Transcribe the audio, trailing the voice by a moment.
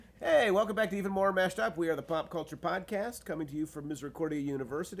Hey, welcome back to Even More Mashed Up. We are the Pop Culture Podcast, coming to you from Misericordia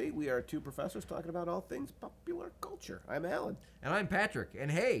University. We are two professors talking about all things popular culture. I'm Alan. And I'm Patrick.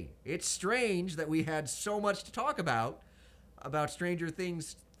 And hey, it's strange that we had so much to talk about Stranger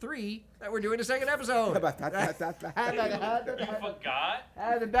Things 3, that we're doing a second episode. How about that? You forgot?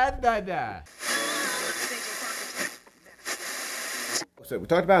 So we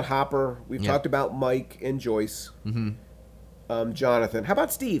talked about Hopper. We've Yeah. talked about Mike and Joyce. Jonathan. How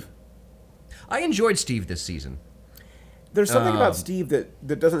about Steve? I enjoyed Steve this season. There's something about Steve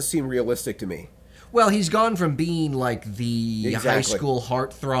that doesn't seem realistic to me. Well, he's gone from being like the high Exactly. school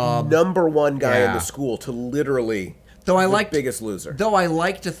heartthrob. Number one guy in Yeah. the school to literally Though I the liked- biggest loser. Though I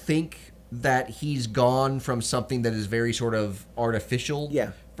like to think that he's gone from something that is very sort of artificial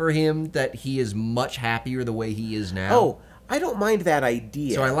Yeah. for him, that he is much happier the way he is now. Oh, I don't mind that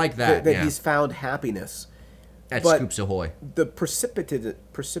idea. So I like that, That yeah. he's found happiness. At but- Scoops Ahoy. The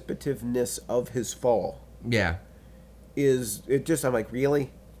precipitativeness of his fall Yeah. is it just I'm like,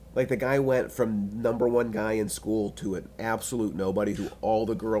 really? Like the guy went from number one guy in school to an absolute nobody who all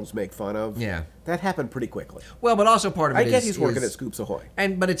the girls make fun of. Yeah. That happened pretty quickly. Well, but also part of it I guess is- he's working is- at Scoops Ahoy.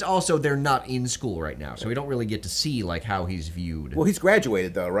 But it's also they're not in school right now, so we don't really get to see like how he's viewed. Well, he's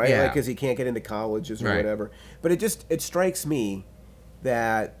graduated though, right? Yeah. Like because he can't get into colleges or Right. whatever. But it strikes me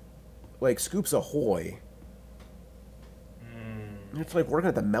that like Scoops Ahoy, it's like working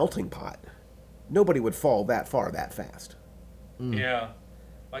at the melting pot. Nobody would fall that far that fast. Yeah.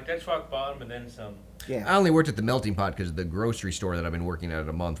 Like that's rock bottom and then some. Yeah. I only worked at the melting pot because the grocery store that I've been working at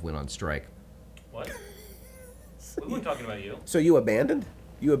a month went on strike. What? We weren't talking about you. So you abandoned?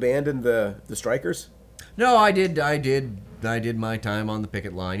 You abandoned the strikers? No, I did my time on the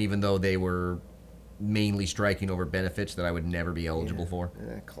picket line, even though they were mainly striking over benefits that I would never be eligible for.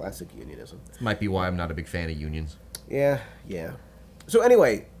 Classic unionism. Might be why I'm not a big fan of unions. Yeah. So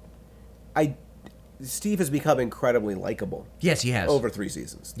anyway, Steve has become incredibly likable Yes, he has. over 3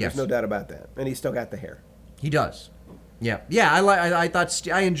 seasons. There's Yes. no doubt about that. And he's still got the hair. He does. Yeah. I thought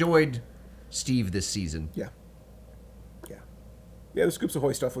I enjoyed Steve this season. Yeah. Yeah, the Scoops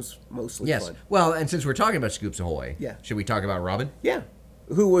Ahoy stuff was mostly Yes. fun. Well, and since we're talking about Scoops Ahoy, Yeah. should we talk about Robin? Yeah.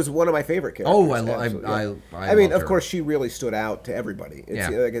 Who was one of my favorite characters. Oh, absolutely, yeah. I mean, loved of her. course, she really stood out to everybody. It's,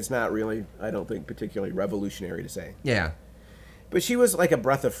 Yeah. like, it's not really, I don't think, particularly revolutionary to say. Yeah. But she was like a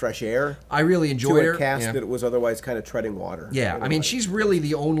breath of fresh air I really to enjoyed a her. cast yeah. that was otherwise kind of treading water. Yeah, in I a mean, way. she's really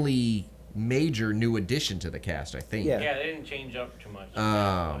the only major new addition to the cast, I think. Yeah. Yeah, they didn't change up too much.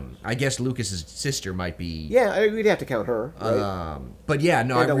 I guess Lucas's sister might be. Yeah, we'd have to count her, right? But yeah,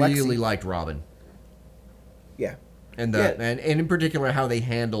 no, I And really Alexi. liked Robin, Yeah. and and in particular how they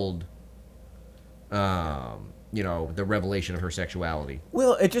handled, the revelation of her sexuality.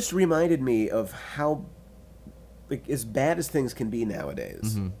 Well, it just reminded me of how, like, as bad as things can be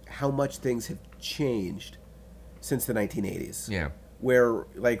nowadays, Mm-hmm. how much things have changed since the 1980s. Yeah. Where,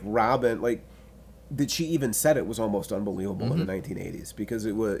 like, Robin, like, that she even said it was almost unbelievable in Mm-hmm. the 1980s because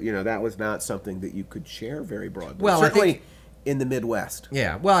it was, that was not something that you could share very broadly. Well, I certainly think- in the Midwest,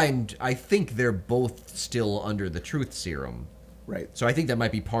 Yeah, well, and I think they're both still under the truth serum, right? so I think that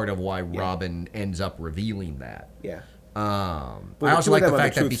might be part of why Robin ends up revealing that. Yeah. But But I also like the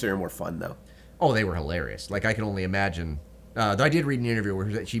fact the that truth serum were fun though. Oh, they were hilarious. Like, I can only imagine. Though I did read an interview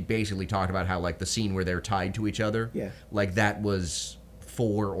where she basically talked about how, like, the scene where they're tied to each other, Yeah. like, that was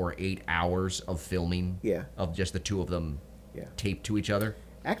 4 or 8 hours of filming, Yeah. of just the two of them Yeah. taped to each other.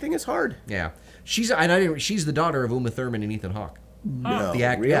 Acting is hard. Yeah, she's the daughter of Uma Thurman and Ethan Hawke. No, The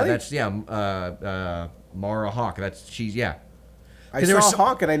act, really? yeah, that's Mara Hawke. She's I 'cause there saw was so-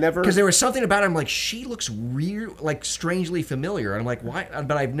 Hawk and I never. because there was something about her. I'm like, she looks weird, like strangely familiar. And I'm like, why?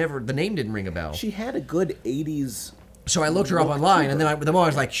 But I've never. The name didn't ring a bell. She had a good 80s. So I looked her up look online, to and then the more I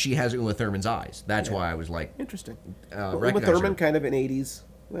was like, she has Uma Thurman's eyes. That's why I was like, Interesting. Uma recognize Thurman her. kind of an 80s.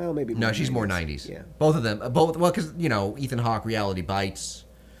 Well, maybe. No, she's more 90s. Yeah. Both of them. Both. Well, because, Ethan Hawke, Reality Bites.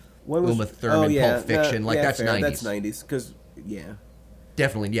 When Uma Thurman, Pulp Fiction, like, that's fair, 90s. That's 90s because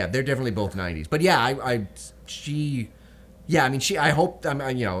Definitely, yeah. They're definitely both 90s. But yeah, I hope,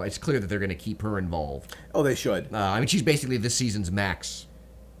 it's clear that they're going to keep her involved. Oh, they should. She's basically this season's Max.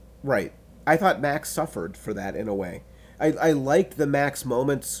 Right. I thought Max suffered for that in a way. I liked the Max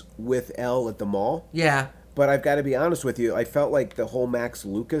moments with Elle at the mall, Yeah. but I've got to be honest with you. I felt like the whole Max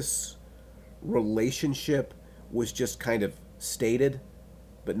Lucas relationship was just kind of stated,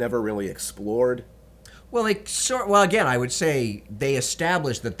 but never really explored. Well, again, I would say they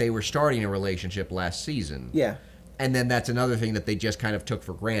established that they were starting a relationship last season. Yeah. And then that's another thing that they just kind of took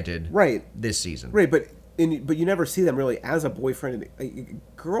for granted Right. this season. Right, but you never see them really as a boyfriend and a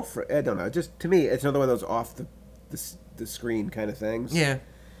girlfriend. I don't know. Just to me, it's another one of those off the screen kind of things. Yeah.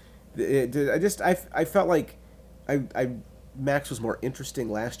 I felt like I Max was more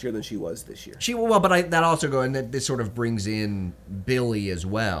interesting last year than she was this year. That also and this sort of brings in Billy as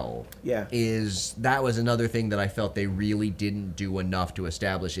well. Yeah. That was another thing that I felt they really didn't do enough to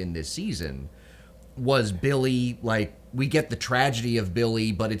establish in this season. Was Billy, like, we get the tragedy of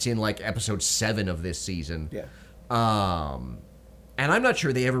Billy, but it's in like episode 7 of this season. Yeah. And I'm not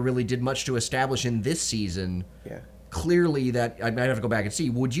sure they ever really did much to establish in this season. Yeah. Clearly, that I might have to go back and see.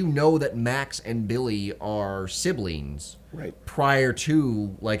 Would you know that Max and Billy are siblings? Right. Prior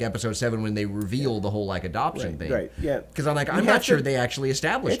to like episode 7 when they reveal the whole like adoption thing. Right. Yeah. Because I'm like, You I'm have not sure to- they actually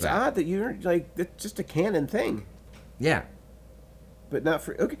established It's that. odd that you're like it's just a canon thing, Yeah. but not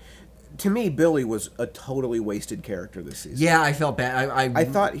for okay. To me, Billy was a totally wasted character this season. Yeah, I felt bad. I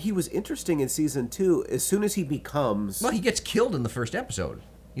thought he was interesting in season 2. As soon as he becomes, Well, he gets killed in the first episode.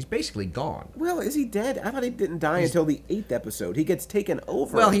 He's basically gone. well, is he dead? I thought he didn't die until the 8th episode. He gets taken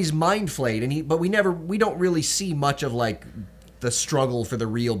over. Well, he's mind flayed, but we don't really see much of like the struggle for the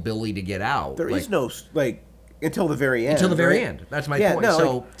real Billy to get out. There is like, no like until the very end. until the very right? end. That's my Yeah, point.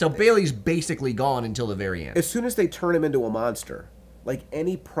 no, So Bailey's basically gone until the very end. As soon as they turn him into a monster, like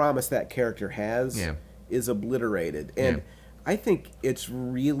any promise that character has Yeah. is obliterated. And Yeah. I think it's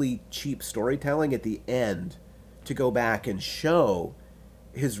really cheap storytelling at the end to go back and show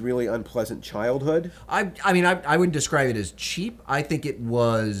his really unpleasant childhood. I wouldn't describe it as cheap. I think it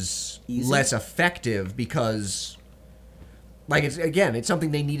was Easy? less effective because, like, it's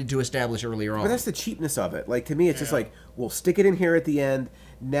something they needed to establish earlier on. But that's the cheapness of it. Like to me, it's just like we'll stick it in here at the end.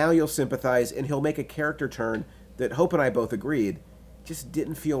 Now you'll sympathize, and he'll make a character turn that Hope and I both agreed just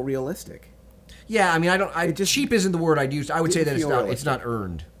didn't feel realistic. Yeah, I mean, cheap isn't the word I'd use. I would say that Didn't feel it's not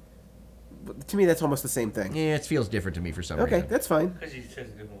earned. But to me, that's almost the same thing. Yeah, it feels different to me for some Okay, reason. that's fine. Because he says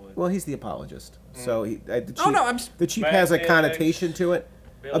a different word. Well, he's the apologist, so the cheap, Oh, no, the cheap Back has a to connotation to it.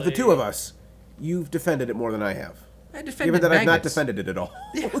 Of the Billy. two of us, you've defended it more than I have. I defended Given that I've not maggots. defended it at all.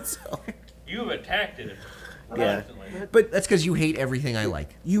 So, You've attacked it yeah, constantly. but That's because you hate everything I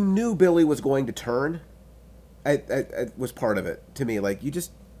like. you knew Billy was going to turn. I was part of it to me. Like you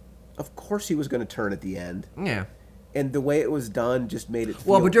just, of course, he was going to turn at the end, Yeah. and the way it was done just made it.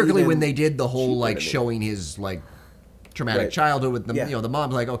 Well, feel particularly even when they did the whole cheaper like to me. showing his like traumatic Right. childhood with the Yeah. the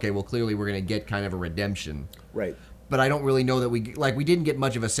mom's like, okay, well clearly we're gonna get kind of a redemption. Right. But I don't really know that we didn't get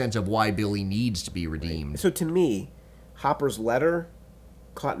much of a sense of why Billy needs to be redeemed. So to me, Hopper's letter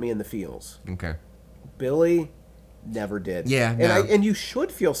caught me in the feels. Okay. Billy never did. Yeah, and no. and you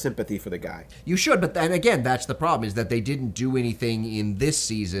should feel sympathy for the guy. You should, but then again, that's the problem is that they didn't do anything in this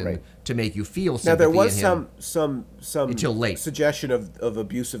season Right. to make you feel Now sympathy. there was in him. some Until late. suggestion of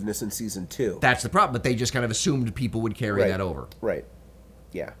abusiveness in season 2. That's the problem, but they just kind of assumed people would carry Right. that over. Right.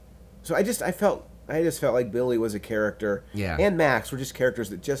 Yeah. So I just felt like Billy was a character. Yeah. And Max were just characters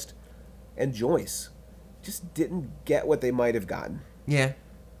that just, and Joyce, just didn't get what they might have gotten. Yeah.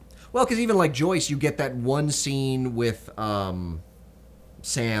 Well, because even like Joyce, you get that one scene with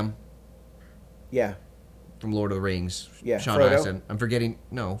Sam Yeah. from Lord of the Rings. Yeah, Sean Frodo. Astin. I'm forgetting.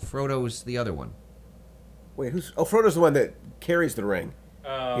 No, Frodo's the other one. Wait, Frodo's the one that carries the ring. He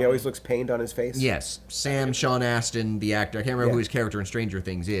Um, always looks pained on his face. Yes, Sam Sean Astin, the actor. I can't remember Yeah. who his character in Stranger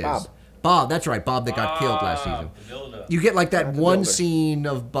Things is. Bob. Bob, that's right. Bob that got killed last season. the builder. You get like that Not the one builder. scene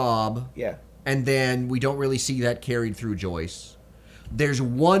of Bob, Yeah. and then we don't really see that carried through Joyce. There's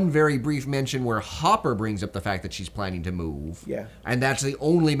one very brief mention where Hopper brings up the fact that she's planning to move. Yeah. And that's the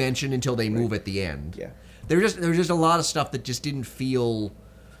only mention until they move at the end. Yeah. There's just a lot of stuff that just didn't feel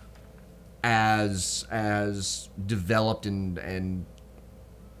as developed and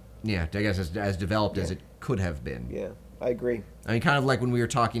yeah, I guess as developed as Yeah. it could have been. Yeah. I agree. I mean, kind of like when we were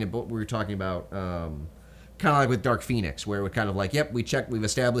talking about kind of like with Dark Phoenix, where we're kind of like, yep, we've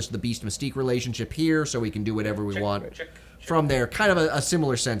established the Beast Mystique relationship here, so we can do whatever we Check, want check, check. from there. Kind of a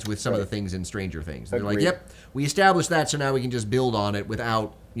similar sense with some of the Right. things in Stranger Things. They're like, Agreed. yep, we established that, so now we can just build on it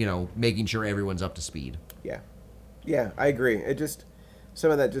without making sure everyone's up to speed. Yeah. Yeah, I agree. It just,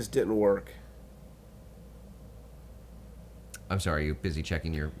 some of that just didn't work. I'm sorry, you busy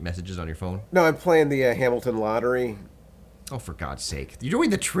checking your messages on your phone? No, I'm playing the Hamilton lottery. Oh, for God's sake! You're doing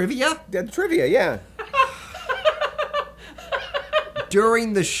the trivia Yeah, the trivia, yeah.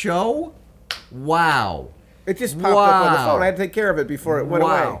 during the show? Wow! It just popped up on the Wow. phone. I had to take care of it before it went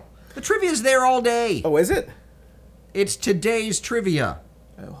away. Wow! The trivia's there all day. Oh, is it? It's today's trivia.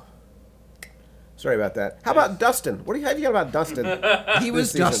 Oh. Sorry about that. How about Dustin? What do you have about Dustin? He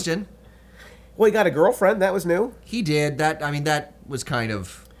was season. Dustin. Well, he got a girlfriend. That was new. He did that. I mean, that was kind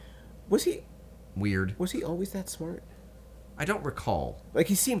of Was he weird. always that smart? I don't recall. Like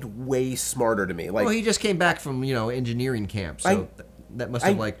he seemed way smarter to me. Like Well, he just came back from engineering camp, so that must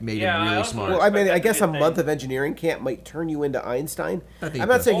have made Yeah, him I really also smart. Well, I mean, I Expect that guess to a be a month thing. of engineering camp might turn you into Einstein. I think I'm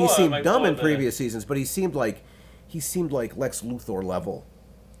not so. saying he Or seemed like dumb one in of the- previous seasons, but he seemed like Lex Luthor level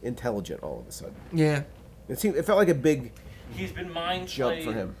intelligent all of a sudden. Yeah, It felt like a big He's been mind jump played.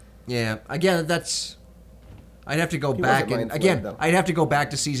 for him. yeah. Again, that's. I'd have to go He back wasn't and mind again. flayed, though. I'd have to go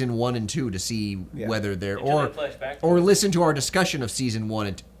back to season 1 and 2 to see Yeah. whether they're Until they flash back to or it. listen to our discussion of season 1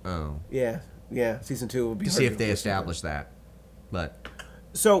 and Yeah. Season 2 would be to hard see if they listen to. establish that. But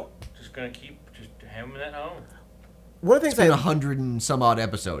So Just gonna keep just hammering that home. one of the it's things been I 100 and some odd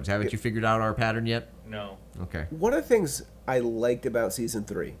episodes. Haven't you figured out our pattern yet? No. Okay. one of the things I liked about season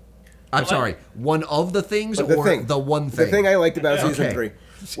 3. I'm Well, sorry. One of the things But the or thing, the one thing? The thing I liked about season Okay. 3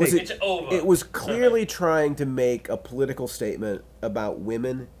 was It's over. it was clearly trying to make a political statement about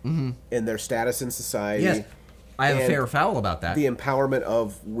women and their status in society. Yes. I have a and fair foul about that. The empowerment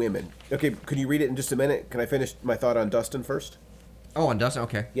of women. Okay, can you read it in just a minute? Can I finish my thought on Dustin first? Oh, on Dustin?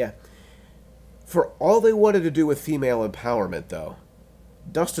 Okay. Yeah. For all they wanted to do with female empowerment, though,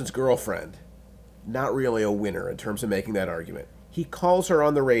 Dustin's girlfriend, not really a winner in terms of making that argument. He calls her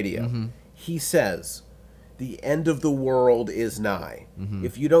on the radio. He says, "The end of the world is nigh.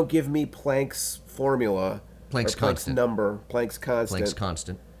 If you don't give me Planck's formula, Planck's or Planck's constant. number, Planck's constant, Planck's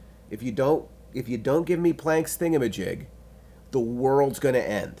constant. if you don't give me Planck's thingamajig, the world's going to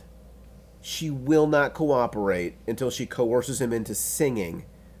end." She will not cooperate until she coerces him into singing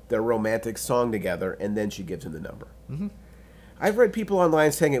their romantic song together, and then she gives him the number. I've read people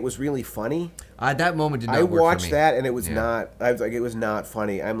online saying it was really funny. That moment did not I work for watched me. that, and it was Yeah. not. I was like, it was not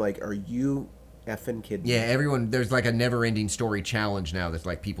funny. I'm like, are you effing kidding me? Yeah, everyone. There's like a never-ending story challenge now. That's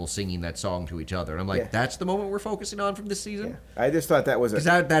like people singing that song to each other. And I'm like, Yeah. that's the moment we're focusing on from this season. Yeah. I just thought that was a. 'Cause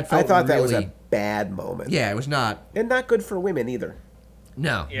that I felt thought that was a really- bad moment. Yeah, it was not. and not good for women either.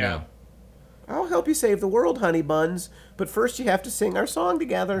 No, Yeah. no. I'll help you save the world, honey buns, but first you have to sing our song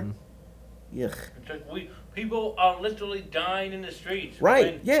together. Yuck. It's like people are literally dying in the streets.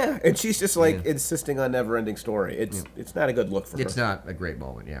 Right? When- Yeah, and she's just like Yeah. insisting on never-ending story. It's not a good look for her. It's not a great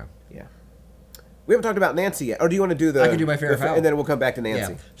moment. Yeah. Yeah. We haven't talked about Nancy yet. Or do you want to do the? I can do my fair the- foul. and then we'll come back to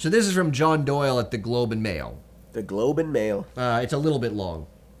Nancy. Yeah. So this is from John Doyle at the Globe and Mail. The Globe and Mail. It's a little bit long.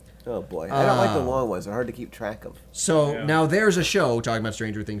 Oh boy, I don't like the Oh. long ones. They're hard to keep track of. So Yeah. now there's a show talking about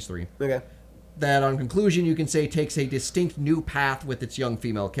Stranger Things 3 Okay. that, on conclusion, you can say takes a distinct new path with its young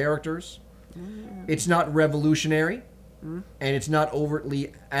female characters. It's not revolutionary, and it's not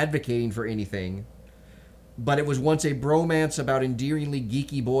overtly advocating for anything. But it was once a bromance about endearingly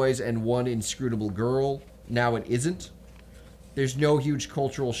geeky boys and one inscrutable girl. Now it isn't. There's no huge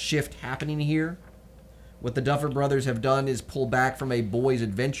cultural shift happening here. What the Duffer Brothers have done is pull back from a boys'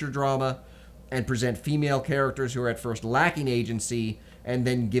 adventure drama and present female characters who are at first lacking agency and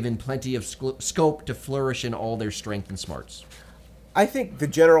then given plenty of scope to flourish in all their strength and smarts. I think the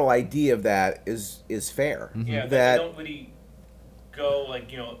general idea of that is fair. Yeah, That they don't really go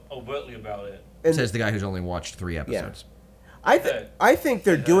overtly about it. and Says the guy who's only watched 3 episodes. I think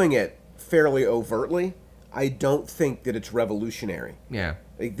they're doing it fairly overtly. I don't think that it's revolutionary. Yeah.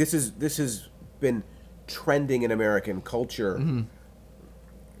 Like this has been trending in American culture.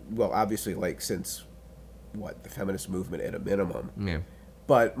 Well, obviously, like since the feminist movement at a minimum. Yeah.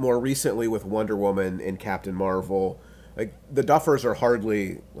 But more recently with Wonder Woman and Captain Marvel, like the Duffers are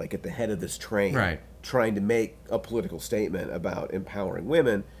hardly like at the head of this train, Right. trying to make a political statement about empowering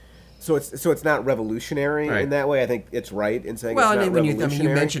women. So it's not revolutionary Right. in that way. I think it's right in saying Well, it's not and when you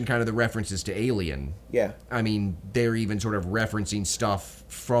revolutionary. mentioned kind of the references to Alien. Yeah. I mean, they're even sort of referencing stuff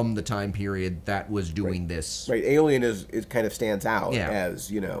from the time period that was doing this. Right, Alien is kind of stands out Yeah.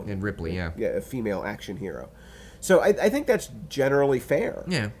 as And Ripley, yeah. a female action hero. So I think that's generally fair.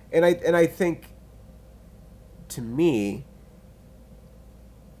 Yeah. And I think, to me,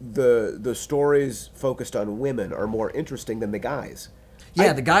 the stories focused on women are more interesting than the guys.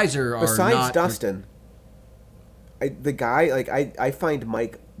 Yeah, the guys are Besides not... Dustin, I find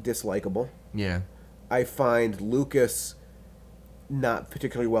Mike dislikable. Yeah. I find Lucas not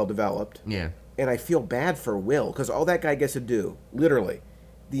particularly well developed. Yeah. And I feel bad for Will, because all that guy gets to do, literally,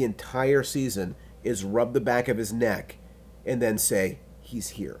 the entire season, is rub the back of his neck and then say, he's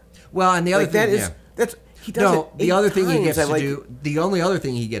here. Well, and the other Like, thing... that is, yeah. that's, he does No, it the 8 other thing he times. gets I'm to like, do... The only other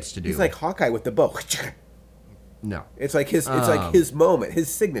thing he gets to do... he's like Hawkeye with the bow. No. It's like his moment, his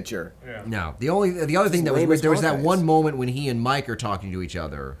signature. Yeah. No. The other thing that was lame weird, as there was that Hawkeyes. one moment when he and Mike are talking to each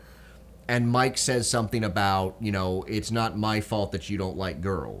other, and Mike says something about, it's not my fault that you don't like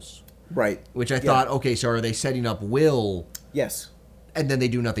girls. Right. Which I Yeah. thought, okay, so are they setting up Will, Yes. and then they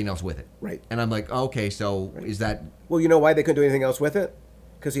do nothing else with it? Right. And I'm like, okay, so is that... Well, you know why they couldn't do anything else with it?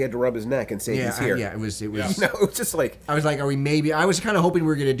 because he had to rub his neck and say he's here. Yeah, it was. You know, it was just like I was like, are we maybe? I was kind of hoping we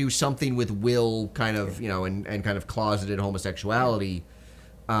were going to do something with Will, kind of, you know, and kind of closeted homosexuality.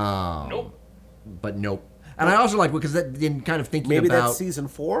 Nope. But nope. And I also like because that in kind of thinking maybe about that's season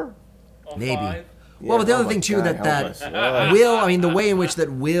 4. Oh, maybe. 5. Well, but the Yeah, other oh thing my too God, that help that us. Ugh. Will, I mean, the way in which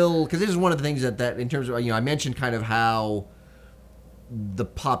that Will, because this is one of the things that in terms of, you know, I mentioned kind of how the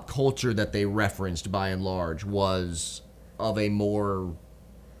pop culture that they referenced by and large was of a more,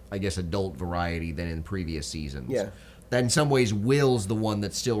 I guess, adult variety than in previous seasons. Yeah. That in some ways, Will's the one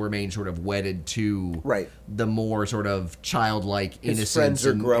that still remains sort of wedded to Right. the more sort of childlike His innocence. friends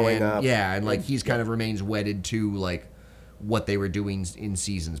are growing up. Yeah, and like he's kind of remains wedded to like what they were doing in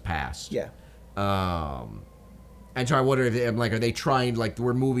seasons past. Yeah. And so I wonder if I'm like, are they trying, like,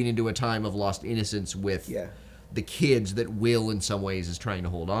 we're moving into a time of lost innocence with the kids that Will in some ways is trying to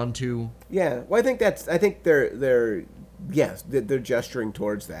hold on to. Yeah. Well, I think they're gesturing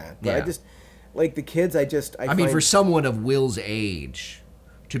towards that. But I Yeah. just like the kids. I I mean, find- for someone of Will's age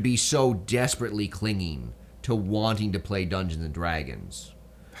to be so desperately clinging to wanting to play Dungeons and Dragons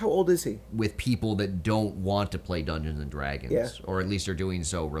how old is he? with people that don't want to play Dungeons and Dragons, Yeah. or at least are doing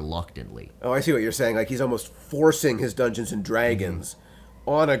so reluctantly. Oh, I see what you're saying. Like he's almost forcing his Dungeons and Dragons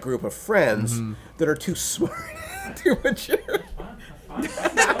on a group of friends that are too smart, too mature.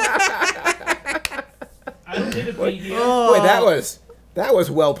 I don't need to be here. Boy, that was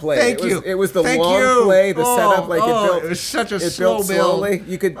well played. Thank it was, you. It was the Thank long you. play, the Oh, setup, like oh, it built. it was such a it slow built build. slowly.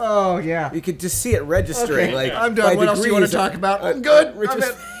 You could Oh, yeah. you could just see it registering. Okay, Like I'm done. by What else do you want to degrees. talk about? I'm good. Richard's-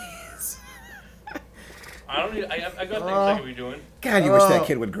 I'm in. I don't need. I got things I could be doing. God, you wish that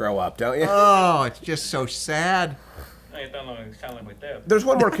kid would grow up, don't you? Oh, it's just so sad. I ain't that long. It sound like my dad. There's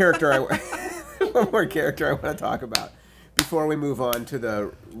one more character one more character I want to talk about before we move on to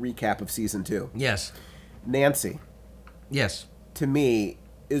the recap of season 2. Yes. Nancy, Yes. to me,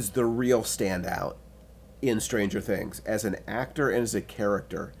 is the real standout in Stranger Things as an actor and as a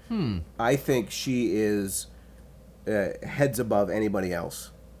character. I think she is heads above anybody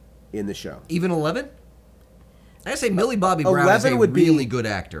else in the show. Even 11? I say Millie Bobby Brown is 11 a would be- really good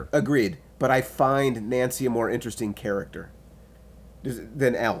actor. Agreed, but I find Nancy a more interesting character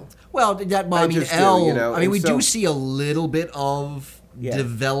than Elle. Well, that, well, I I mean, just do, Elle. you know, I mean, and we so- do see a little bit of Yeah.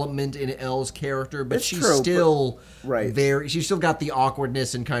 development in Elle's character, but It's she's true, but- still right. there. She's still got the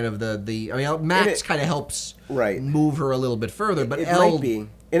awkwardness and kind of the. I mean, Max it- kind of helps Right. move her a little bit further, but It Elle. might be,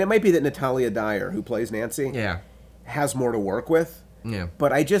 and it might be that Natalia Dyer, who plays Nancy, Yeah. has more to work with. Yeah.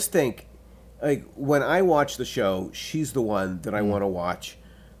 But I just think, like, when I watch the show, she's the one that I want to watch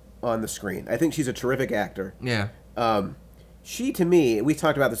on the screen. I think she's a terrific actor. Yeah. She, to me, we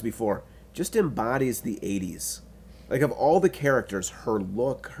talked about this before, just embodies the 80s. Like, of all the characters, her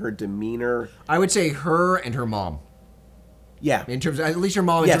look, her demeanor. I would say her and her mom. Yeah. In terms of, at least her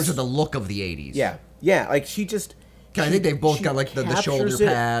mom in Yes. terms of the look of the 80s. Yeah. Yeah. Like, she just. 'Cause I she- think they've both she got, like, the shoulder captures it.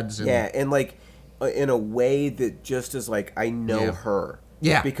 pads and- Yeah. And, like, in a way that just is like, I know Yeah. her.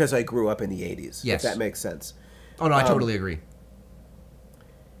 Yeah. Because I grew up in the 80s. Yes. If that makes sense. Oh, no, I totally agree.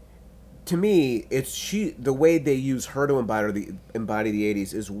 To me, the way they use her to embody the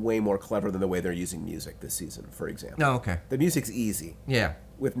 80s is way more clever than the way they're using music this season, for example. No, okay. The music's easy. Yeah.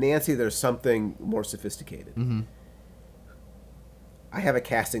 With Nancy, there's something more sophisticated. Mm-hmm. I have a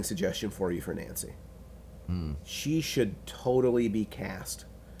casting suggestion for you for Nancy. She should totally be cast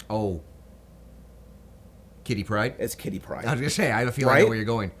Oh. Kitty Pryde? as Kitty Pryde. I was going to say, I have a feeling I know Right? where you're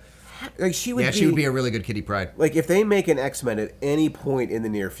going. Like she would Yeah, she would be a really good Kitty Pryde. like if they make an X-Men at any point in the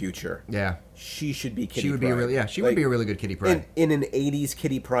near future, Yeah. she should be Kitty She would Pryde. be a really, yeah, she would Like, be a really good Kitty Pryde. in an 80s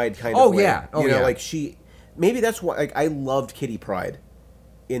Kitty Pryde kind Oh, of way. yeah. Oh, you know, yeah. like she maybe that's why like I loved Kitty Pryde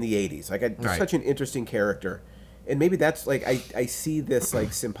in the 80s. Like Right. such an interesting character. And maybe that's like I see this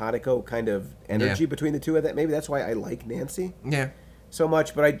like simpatico kind of energy Yeah. between the two of that. Maybe that's why I like Nancy Yeah. so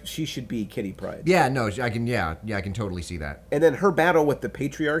much, but she should be Kitty Pryde. Yeah, no, I can, I can totally see that. And then her battle with the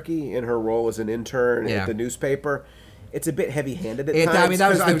patriarchy in her role as an intern Yeah. at the newspaper, it's a bit heavy-handed at I times mean, that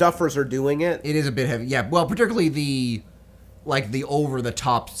was- because the Duffers are doing it. It is a bit heavy. Yeah, well, particularly the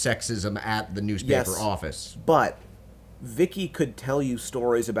over-the-top sexism at the newspaper Yes. office. But Vicky could tell you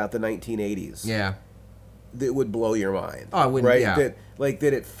stories about the 1980s. Yeah. That would blow your mind. Oh, it wouldn't- right? yeah.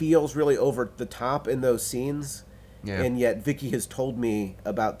 That it feels really over the top in those scenes. Yeah. And yet Vicky has told me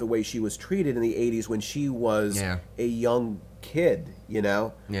about the way she was treated in the 80s when she was Yeah. a young kid,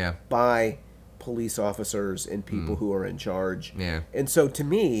 Yeah. by police officers and people who are in charge. Yeah. And so to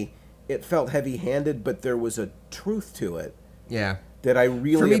me, it felt heavy-handed, but there was a truth to it Yeah. that I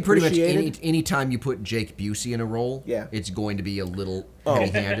really For me, pretty much appreciated. any time you put Jake Busey in a role, Yeah. it's going to be a little Oh.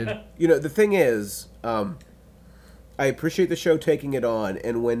 heavy-handed. The thing is, I I appreciate the show taking it on,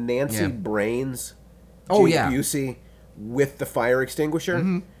 and when Nancy Yeah. brains Oh, Jake yeah. Busey with the fire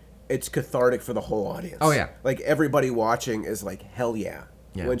extinguisher, it's cathartic for the whole audience. Oh, yeah. Like, everybody watching is like, hell yeah,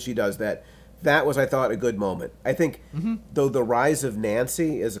 Yeah. when she does that. That was, I thought, a good moment. I think, though the rise of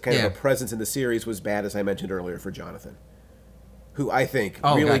Nancy as a kind Yeah. of a presence in the series was bad, as I mentioned earlier, for Jonathan, who I think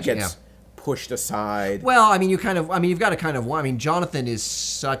Oh, really gotcha, gets pushed aside. Well, I mean, you've got to kind of. I mean, Jonathan is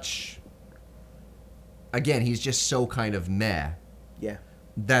such. Again, he's just so kind of meh Yeah,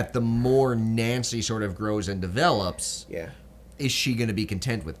 that the more Nancy sort of grows and develops, yeah. is she going to be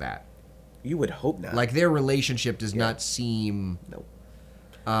content with that? You would hope not. Like their relationship does not seem. Nope.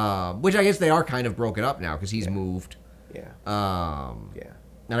 Which I guess they are kind of broken up now because he's moved. Yeah. Yeah. Yeah.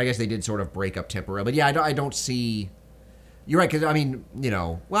 And I guess they did sort of break up temporarily. But yeah, I don't see. You're right, because I mean, in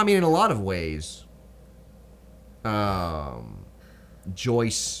a lot of ways,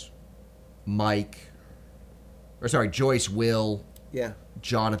 Joyce, Joyce, Will, Yeah.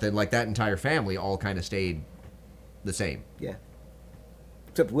 Jonathan, like that entire family all kind of stayed the same. Yeah.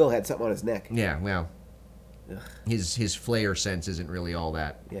 Except Will had something on his neck. Yeah, well, Ugh. his flair sense isn't really all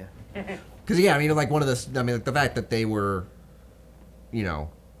that. Yeah. Because yeah, I mean, like the fact that they were,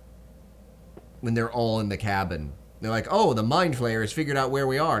 when they're all in the cabin, they're like, oh, the mind flayer has figured out where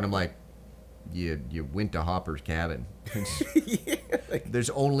we are, and I'm like, you went to Hopper's cabin. Yeah. There's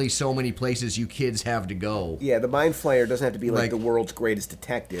only so many places you kids have to go. Yeah, the mind flayer doesn't have to be like, Like- the world's greatest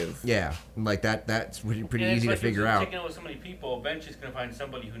detective. Yeah, like that's pretty Yeah, it's easy like to figure if out. you're taking over so many people, eventually it's going to find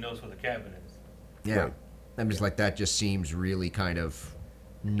somebody who knows where the cabin is. Yeah, Right. I'm just like that. Just seems really kind of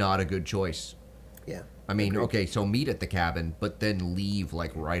not a good choice. Yeah. I mean, Agreed. okay, so meet at the cabin, but then leave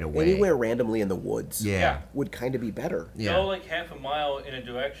like right away. Anywhere randomly in the woods. Yeah. Would kind of be better. Yeah. Go like half a mile in a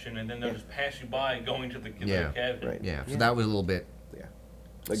direction, and then they'll Yeah. just pass you by going to the Yeah. cabin. Right. Yeah, so Yeah. that was a little bit Yeah.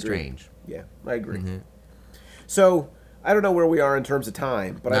 Agreed. strange. Yeah, I agree. Mhm. So I don't know where we are in terms of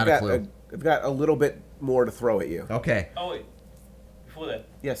time, but Not a I've got a little bit more to throw at you. Okay. Oh wait, before that,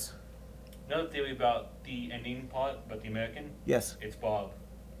 Yes. another theory about the ending part, about the American. Yes. It's Bob.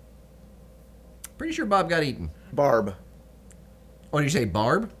 Pretty sure Bob got eaten. Barb. Oh, did you say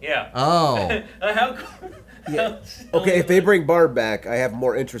Barb? Yeah. Oh. How? Yeah. Okay, if they bring Barb back, I have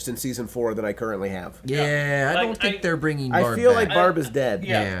more interest in season 4 than I currently have. Yeah, I Like, don't think I- they're bringing Barb I feel back. like Barb is dead.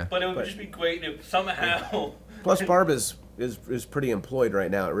 Yeah, Yeah. but it would But- just be great if somehow. Plus, Barb is pretty employed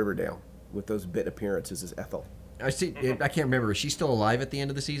right now at Riverdale with those bit appearances as Ethel. I see. I can't remember. Is she still alive at the end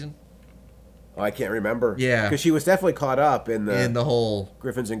of the season? Oh, I can't remember. Yeah. Because she was definitely caught up in the, In the whole.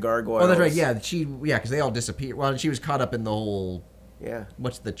 Griffins and Gargoyles. Oh, that's right. Yeah, because they all disappeared. Well, she was caught up in the whole. Yeah.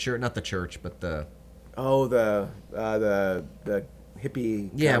 What's the church? Not the church, but the. Oh, the hippie.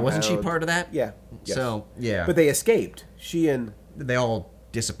 Yeah, wasn't she compound. part of that? Yeah. Yes. So yeah, But they escaped. She and they all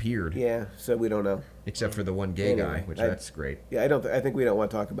disappeared yeah. So we don't know. except for the one gay guy, Anyway, which I- that's great. Yeah, I think we don't want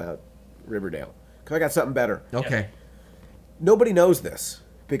to talk about Riverdale because I got something better. Okay. Nobody knows this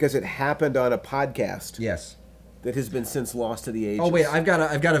because it happened on a podcast Yes. that has been since lost to the ages. Oh wait, I've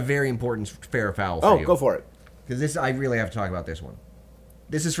got a very important fair or foul for Oh, you. go for it. Because this, I really have to talk about this one.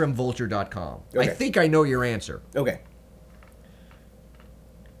 This is from Vulture.com. I Okay. think I know your answer. Okay.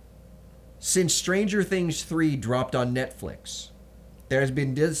 Since Stranger Things 3 dropped on Netflix, there has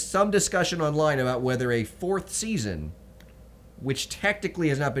been some discussion online about whether a fourth season, which technically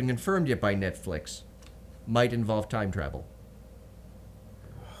has not been confirmed yet by Netflix, might involve time travel.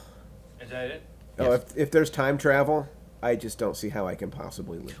 Is that it? Oh, Yes. if there's time travel, I just don't see how I can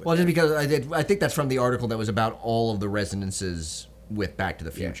possibly live with Well, that. just because I think that's from the article that was about all of the resonances with Back to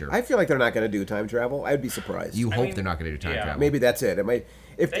the Yeah. Future. I feel like they're not going to do time travel. I'd be surprised. You I hope mean, they're not going to do time yeah. travel. Maybe that's it. It might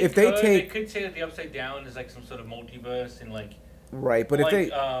if They they could, take they could say that the Upside Down is like some sort of multiverse and like. right, but like,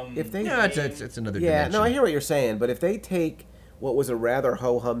 if they Yeah, it's another yeah, dimension. no, I hear what you're saying, but if they take what was a rather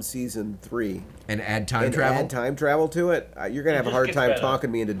ho-hum season 3 And add time and travel. add time travel to it, you're going to have a just hard gets time better.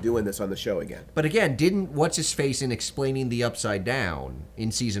 talking me into doing this on the show again. But again, didn't what's his face in explaining the Upside Down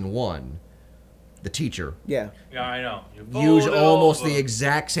in season 1, the teacher, Yeah. Yeah, I know. You use fold it almost over. the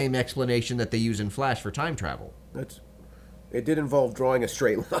exact same explanation that they use in Flash for time travel, It did involve drawing a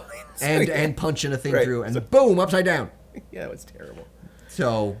straight line. So, and yeah. and punching a thing Right. through, and So- boom, upside down. Yeah, it was terrible.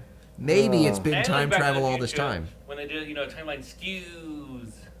 So maybe it's been And time like Back to travel the all this Future, time. When they do, timeline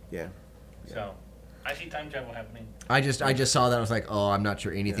skews. Yeah. So, I see time travel happening. I just saw that. I was like, oh, I'm not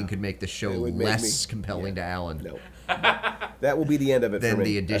sure anything Yeah. could make the show It would make less me- compelling to Alan. No. That will be the end of it Then for me.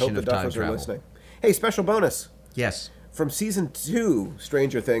 the I addition hope of the time Duffers are travel. listening. Hey, special bonus. Yes. From season 2,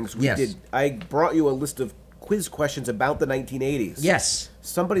 Stranger Things, Yes. I brought you a list of quiz questions about the 1980s. Yes.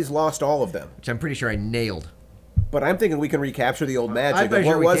 Somebody's lost all of them. Which I'm pretty sure I nailed. But I'm thinking we can recapture the old I'm magic pretty of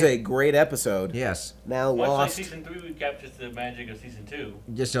what sure we was can. a great episode. Yes. Now Much like lost. season 3, we captured the magic of season 2.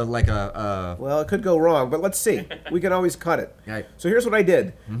 Just like a Well, it could go wrong, but let's see. We can always cut it. Right. So here's what I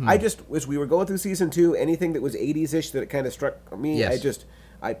did. I just, as we were going through season 2, anything that was 80s-ish that it kind of struck me, Yes.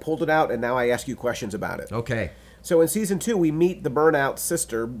 I pulled it out, and now I ask you questions about it. okay. So in season 2, we meet the Burnout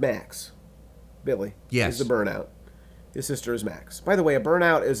sister, Max. Billy Yes. is the Burnout. His sister is Max. By the way, a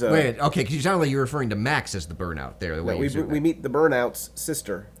Burnout is a... Wait, okay, because you sound like you're referring to Max as the Burnout there. The way No, you said we that. meet the Burnout's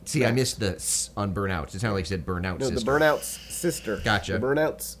sister. See, I missed the s on Burnouts. It sounded like you said Burnout No, sister. the Burnout's sister. Gotcha. The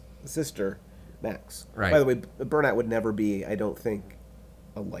Burnout's sister, Max. Right. By the way, the Burnout would never be, I don't think,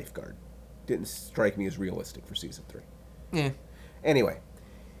 a lifeguard. Didn't strike me as realistic for season 3. Yeah. Anyway,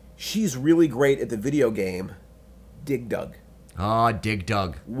 she's really great at the video game Dig Dug. Oh, Dig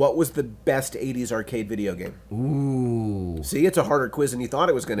Dug. What was the best 80s arcade video game? Ooh. See, it's a harder quiz than you thought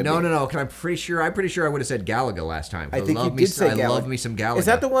it was going to No, be. no, no. I'm pretty sure I would have said Galaga last time. I think you love did say I Galaga. love me some Galaga. Is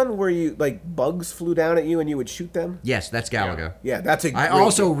that the one where you like bugs flew down at you and you would shoot them? Yes, that's Galaga. Yeah, that's a I great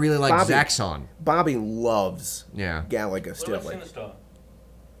also game. really like Bobby, Zaxxon. Bobby loves Yeah. Galaga What still. about Like, Sinistar?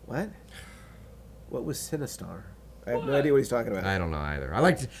 what? What was Sinistar? I have no idea what he's talking about. I don't know either. I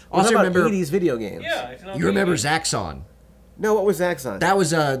like to Well, also how about remember 80s video games? Yeah, it's an you remember arcade game. Zaxxon. No, what was Zaxxon? That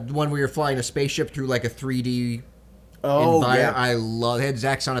was one where you're flying a spaceship through like a 3D oh, yeah. I love they had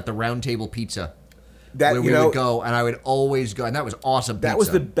Zaxxon at the Round Table Pizza. That, Where you we know, would go, and I would always go, and that was awesome. Pizza. that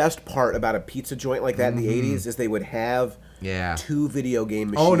was the best part about a pizza joint like that in the 80s is they would have Yeah. 2 video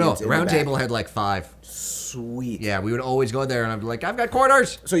game machines. Oh no, in the Round back. Table had like 5. Sweet. Yeah, we would always go there, and I'd be like, I've got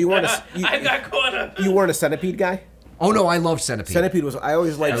quarters. So you weren't I got corner. you weren't a Centipede guy? Oh no, I loved Centipede. Centipede was I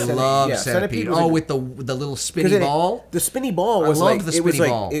always liked I Centipede. love yeah, Centipede. was Oh, a- with the little 'cause spinny ball. The spinny ball I was loved like the it was spinny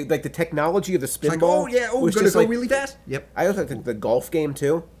like ball. like the technology of the spin Like, ball. oh yeah, oh, was gonna just go like, really fast. Yep. I also think the golf game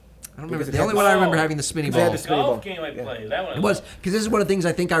too. I don't remember. because it The had only the- one I remember having the spinny because it had ball. the The spinny golf ball. game I Yeah. played. That one. It was because this is one of the things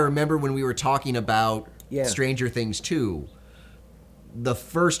I think I remember when we were talking about Yeah. Stranger Things 2. The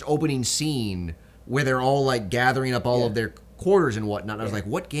first opening scene where they're all like gathering up all Yeah. of their quarters and whatnot. And I was Yeah. like,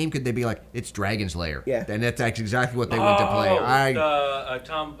 what game could they be like? It's Dragon's Lair. Yeah. And that's exactly what they went to play.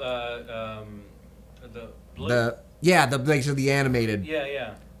 The animated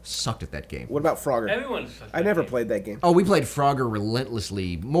Yeah. sucked at that game. What about Frogger? Everyone's. I never played that game, Oh, we played Frogger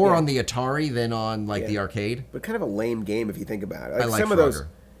relentlessly, more Yeah. on the Atari than on like Yeah. the arcade. but kind of a lame game if you think about it. I like some Frogger. of those.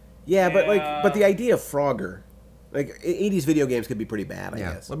 Yeah, but Yeah. but the idea of Frogger, like 80s video games could be pretty bad, I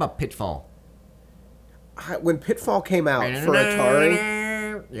Yeah. guess. What about Pitfall? When Pitfall came out for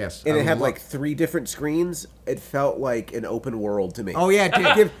Atari, Yes. and I it had love- like 3 different screens, it felt like an open world to me. Oh yeah,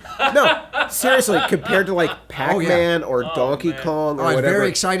 it did. No, seriously, compared to like Pac-Man or Oh, Donkey man. Kong or I was whatever. very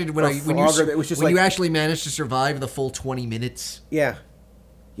excited when or when Frogger, it was just when like you actually managed to survive the full 20 minutes. yeah,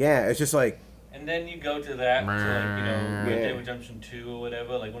 it's just like And then you go to that, to like, Red Yeah. Dead Redemption 2 or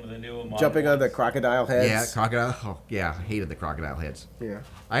whatever, like one of the newer modern jumping on the ones. crocodile heads. Yeah, crocodile. Oh, yeah, I hated the crocodile heads. yeah,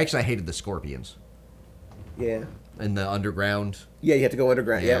 I hated the scorpions yeah, in the underground. yeah. You have to go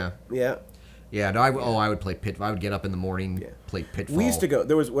underground. Yeah. Yeah. Yeah, no, I would play Pit. I would get up in the morning, Yeah. play Pitfall. We used to go.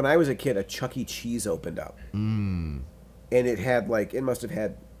 There was when I was a kid, a Chuck E. Cheese opened up, and it had like it must have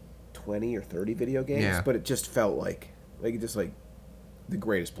had 20 or 30 video games, Yeah. but it just felt like just like the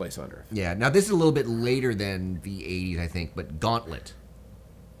greatest place on earth. Yeah, now this is a little bit later than the 80s, I think, but Gauntlet.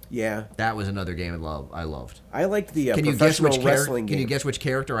 Yeah, That was another game I loved. I liked the Can you guess professional which wrestling Can game. you guess which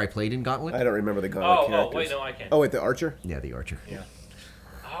character I played in Gauntlet? I don't remember the Gauntlet characters. Wait, no, I can't. Oh, wait, the Archer. Yeah, the Archer. Yeah.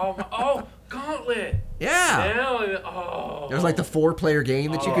 Gauntlet. Yeah. Now, It was like the 4-player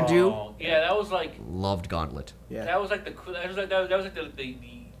game that you could do. Yeah, that was like Loved Gauntlet. Yeah. that was like the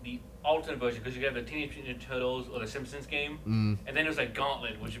alternate version because you have the Teenage Mutant Ninja Turtles or the Simpsons game, and then it was like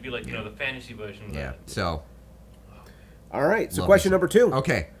Gauntlet, which would be like the fantasy version. Of Yeah. that. So, All right. So Love question this. number 2.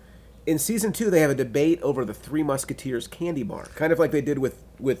 okay. In season 2, they have a debate over the Three Musketeers candy bar, kind of like they did with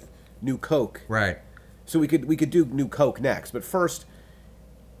New Coke. Right. So we could do New Coke next, but first,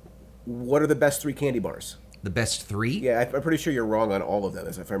 what are the best 3 candy bars? The best 3? Yeah, I'm pretty sure you're wrong on all of them,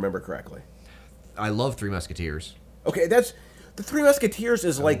 if I remember correctly. I love Three Musketeers. Okay, that's the Three Musketeers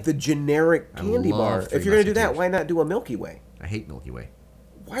is like the generic candy love bar. Three If you're gonna do that, Musketeers. why not do a Milky Way? I hate Milky Way.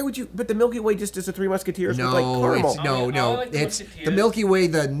 Why would you? But the Milky Way just is the Three Musketeers with No, like caramel. it's no. I like the It's Musketeers. the Milky Way.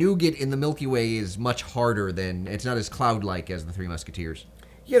 The nougat in the Milky Way is much harder than. It's not as cloud-like as the Three Musketeers.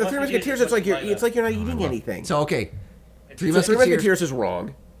 Yeah, the Three Musketeers Musketeers. is It's like much it's like you're not eating anything. So okay, Three So Three Musketeers. Musketeers is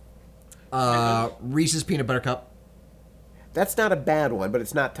wrong. Reese's Peanut Butter Cup, That's not a bad one, but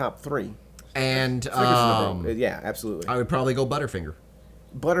it's not top 3. and Snickers is number- yeah, absolutely. I would probably go Butterfinger.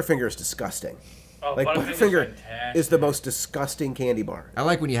 Butterfinger is disgusting. Oh, Like Butterfinger's Butterfinger fantastic. is the most disgusting candy bar. I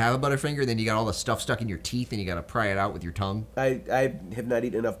like when you have a Butterfinger, then you got all the stuff stuck in your teeth, and you got to pry it out with your tongue. I have not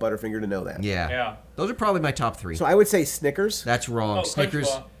eaten enough Butterfinger to know that. Yeah. Yeah. Those are probably my top 3. So I would say Snickers. That's wrong. Oh, Snickers.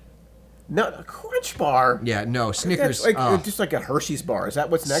 Crunch Bar. No, a Crunch Bar. Yeah, no, Snickers. That's like just like a Hershey's bar. Is that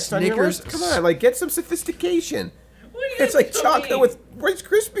what's next on your Snickers- list? Come on, like get some sophistication. What are you It's like guys chocolate doing? with Rice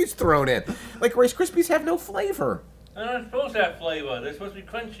Krispies thrown in. Like Rice Krispies have no flavor. They're not supposed to have flavor. They're supposed to be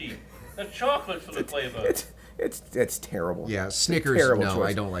crunchy. They're chocolate for the flavor. It's terrible. Yeah, It's a Snickers. terrible No, choice.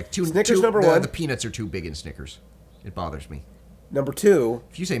 I don't like. Snickers number one. The peanuts are too big in Snickers. It bothers me. Number 2.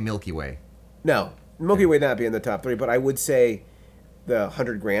 If you say Milky Way, No, Milky Way not be in the top 3, but I would say the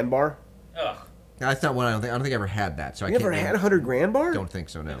 100 grand bar. Ugh, that's not one. I don't think I ever had that. So You I never can't. had a 100 grand bar? Don't think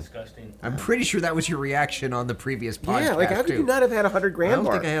so. No. disgusting. I'm pretty sure that was your reaction on the previous podcast. Yeah, like how could too. you not have had a 100 grand I don't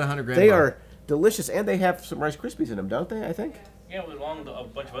bar? think I had a 100 grand They bar. are delicious, and they have some Rice Krispies in them, don't they? I think. Yeah, with along a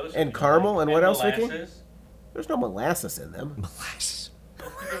bunch of other stuff. And caramel, and what else, Vicky? molasses. There's no molasses in them. Molasses. You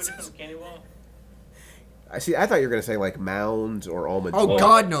ever done some candy bar? I see. I thought you were gonna say like Mounds or almond. Oh Joy.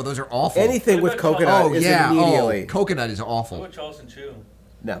 God, no! Those are awful. Anything with What about coconut Oh is yeah. immediately Oh, coconut is What awful. about Charleston Chew?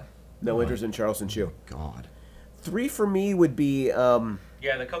 no interest in Charleston Chew. God. 3 for me would be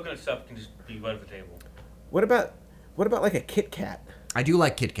Yeah, the coconut stuff can just be right at the table. what about like a Kit Kat? I do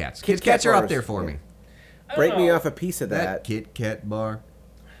like Kit Kats. Kit Kit Kats are up bars, there for yeah. me. I don't Break me know. off a piece of that. Kit Kat bar.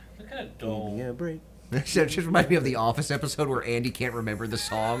 They're kind of dull. Yeah, break. It just reminds me of the Office episode where Andy can't remember the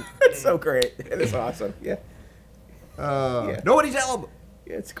song. It's so great. It is awesome. Yeah. Yeah. Nobody tell him.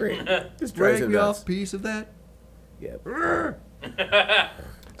 Yeah, it's great. Just drives Break him me nuts. off a piece of that. Yeah.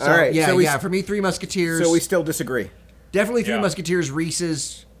 So, All right. Yeah, so we, yeah. For me, Three Musketeers. So we still disagree. Definitely Three Yeah. Musketeers,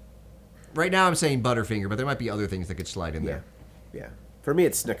 Reese's. Right now I'm saying Butterfinger, but there might be other things that could slide in Yeah. there. Yeah. For me,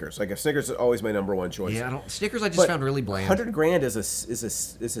 it's Snickers. Like Snickers is always my number 1 choice. Yeah, I don't. Snickers I just But found really bland. 100 grand is a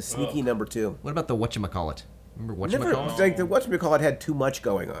sneaky Ugh. number 2. What about the whatchamacallit? Remember Never whatchamacallit? like the whatchamacallit had too much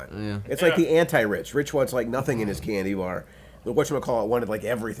going on. Yeah. It's like the anti-rich. Rich wants like nothing in his candy bar. The whatchamacallit wanted like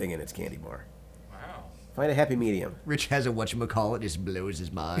everything in its candy bar. Wow. Find a happy medium. Rich has a whatchamacallit, just blows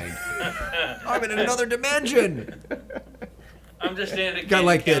his mind. I'm in another dimension. I'm just saying the Got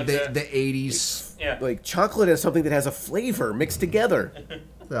like candy the counter. 80s. Yeah. Like chocolate and something that has a flavor mixed together.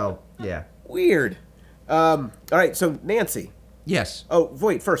 So, yeah. Weird. All right, so Nancy. Yes. Oh,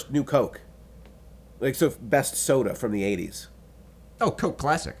 wait, first, new Coke. Like, so best soda from the 80s. Oh, Coke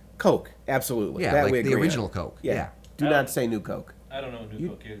Classic. Coke, absolutely. Yeah, That like we the agree on. original Coke. Yeah. Do not say new Coke. I don't know what New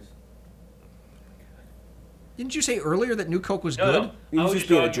Coke is. Didn't you say earlier that New Coke was No, good? no. He I was was just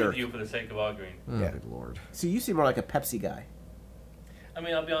being a arguing with jerk. you for the sake of arguing. Oh, Yeah. good lord. So you seem more like a Pepsi guy. I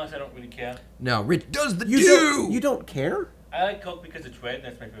mean, I'll be honest, I don't really care. No, Rich does the You don't care? I like Coke because it's red and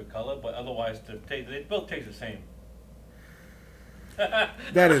that's my favorite color, but otherwise, they both taste the same.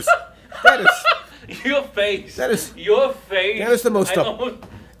 That is Your face. That is- Your face. that is the most I up- almost-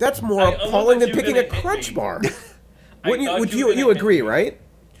 that's more I almost appalling than thought you picking were a gonna hit Crunch me. bar. I Wouldn't you? thought Would you were you gonna agree, hit me. right?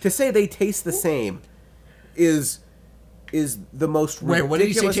 To say they taste the same is the most Wait, what did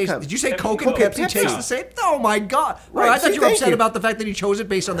you say? ridiculous Taste, com- did you say Pepsi Coke and Coke. Pepsi Pepsi. taste the same? Oh my god! Well, Right, I thought see, you were thank upset you. about the fact that he chose it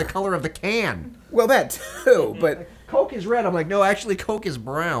based on the color of the can. Well, that too, but Coke is red. I'm like, no, actually, Coke is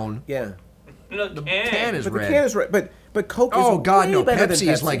brown. yeah. No, The can is But the red. can is right. But Coke is Oh god, way no! better than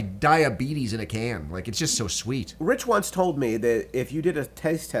Pepsi is Pepsi. like diabetes in a can. Like it's just so sweet. Rich once told me that if you did a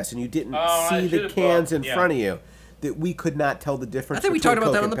taste test and you didn't Oh, I see the should've cans bought- in yeah. front of you, that we could not tell the difference. I think we between talked about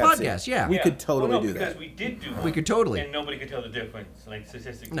Coke that on and the Pepsi. podcast, yeah. we could totally well, no, do because that. we did do one. We could totally. And nobody could tell the difference, like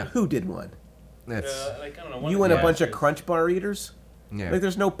statistically. No. Who did one? That's Like, I don't know. one You of and the a bunch of bastards. Crunch Bar eaters? yeah. Like,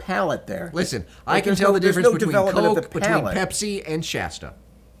 there's no palate there. Listen, I Like, can there's tell no- the there's difference no between development of Coke, the between palate. Pepsi, and Shasta.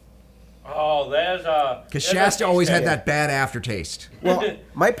 Oh, there's Because Shasta always had that bad aftertaste. Well,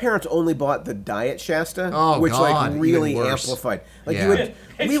 my parents only bought the Diet Shasta, Oh, which God, like really even worse. amplified. Like Yeah. you would,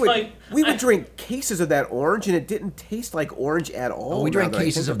 It's we would, like- we would drink cases of that orange, and it didn't taste like orange at all. Oh, we now drank that I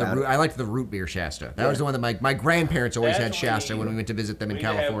cases think of the about root. it. I liked the root beer Shasta. That Yeah. was the one that my grandparents always That's had when Shasta we- when we went to visit them in We need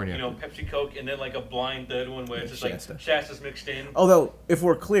to have, California. you know, Pepsi Coke, and then like a blind third one where it's just Shasta. like Shasta's mixed in. Although, if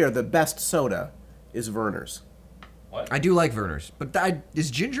we're clear, the best soda is Werner's. What? I do like Werner's, but is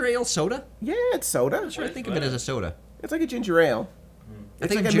ginger ale soda? Yeah, it's soda. I'm sure I think of it as a soda. It's like a ginger ale. I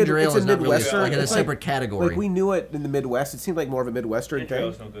think like a ginger mid- ale it's a is not really Midwestern- like in a it's separate category. Like we knew it in the Midwest. It seemed like more of a Midwestern Ginger thing.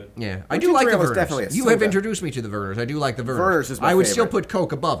 ale's no good. Yeah, I Well, do like the ginger ale is Werner's. definitely a You have soda. introduced me to the Werner's. I do like the Werner's. Werner's is my I would still favorite. put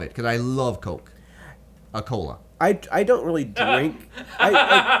Coke above it because I love Coke. A cola. I don't really drink.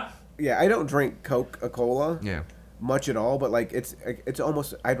 I don't drink Coca-Cola Yeah. much at all. But like it's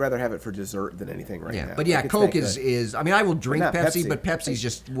almost I'd rather have it for dessert than anything right Yeah, now. but yeah, Like, it's Coke that is good. is. I mean, I will drink not Pepsi, Pepsi. but Pepsi's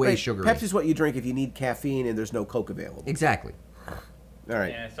just way Right, sugary. Pepsi's what you drink if you need caffeine and there's no Coke available. Exactly. All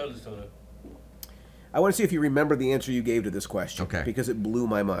right. Yeah, soda's soda. I want to see if you remember the answer you gave to this question. Okay. Because it blew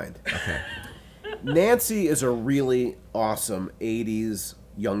my mind. Okay. Nancy is a really awesome 80s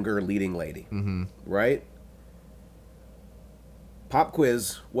younger leading lady. Mm-hmm. Right? Pop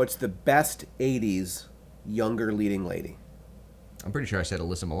quiz. What's the best 80s younger leading lady? I'm pretty sure I said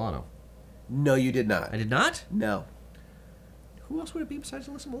Alyssa Milano. No, you did not. I did not? No. Who else would it be besides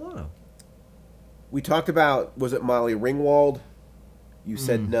Alyssa Milano? We talked about, was it Molly Ringwald? You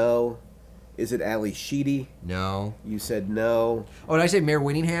said no. Is it Ali Sheedy? No. You said no. Oh, did I say Mayor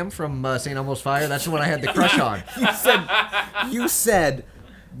Winningham from St. Elmo's Fire? That's the one I had the crush on. You said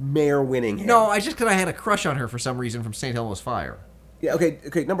Mayor Winningham. No, I just because I had a crush on her for some reason from St. Elmo's Fire. Yeah, okay,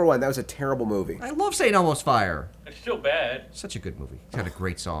 number one, that was a terrible movie. I love St. Elmo's Fire. It's still bad. Such a good movie. It's got a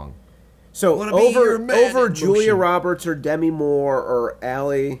great song. So Wanna be your man over in Julia motion. Roberts or Demi Moore or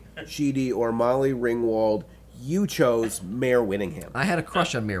Ali Sheedy or Molly Ringwald, you chose Mayor Winningham. I had a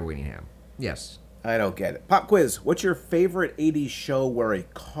crush on Mayor Winningham. Yes. I don't get it. Pop quiz. What's your favorite 80s show where a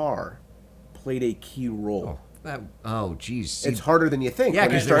car played a key role? Geez. It's harder than you think Yeah,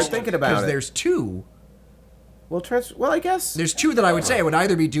 when you because start thinking about it. there's two. Well, I guess. There's two that I would say it would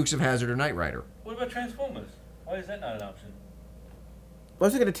either be Dukes of Hazzard or Knight Rider. What about Transformers? Why is that not an option? I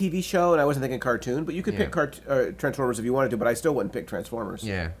was thinking a TV show, and I wasn't thinking cartoon, but you could Yeah. pick Transformers if you wanted to, but I still wouldn't pick Transformers.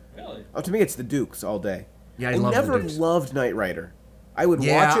 Yeah. Really? Oh, to me, it's the Dukes all day. Yeah, I I love the never Dukes. loved Knight Rider. I would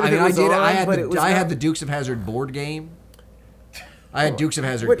Yeah, watch it if I mean, it was on, I had but the, it was I not- had the Dukes of Hazzard board game. I had Dukes of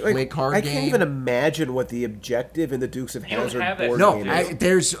Hazzard Wait, play card I game. can't even imagine what the objective in the Dukes of You don't Hazzard have that board No, game is.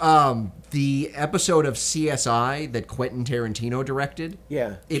 there's the episode of CSI that Quentin Tarantino directed.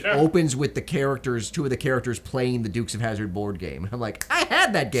 Yeah. It Sure. opens with two of the characters playing the Dukes of Hazzard board game. I'm like, I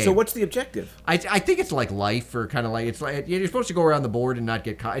had that game. So what's the objective? I think it's like life, or kind of like it's like you're supposed to go around the board and not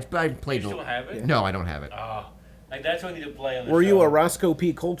get caught. I played. You still have it? No, I don't have it. Oh, like that's what I need to play on the Were show. you a Roscoe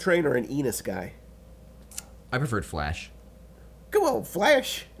P. Coltrane or an Enos guy? I preferred Flash. Come on,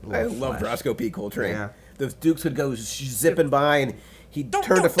 Flash. I Love loved Flash. Roscoe P. Coltrane. Yeah. The Dukes would go zipping by, and he'd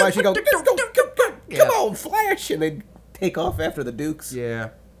turn to Flash and go, come Yeah. on, Flash, and they'd take off after the Dukes. Yeah.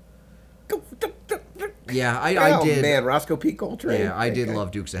 Go, Yeah, I oh, did. man, Roscoe P. Coltrane. Yeah, I did Okay.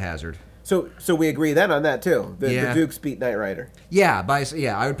 love Dukes of Hazzard. So we agree then on that, too. The Yeah. Dukes beat Knight Rider. Yeah,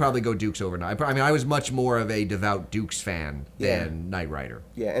 I would probably go Dukes over Knight. I mean, I was much more of a devout Dukes fan than Knight Rider.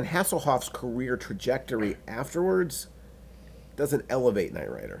 Yeah, and Hasselhoff's career trajectory afterwards doesn't elevate Knight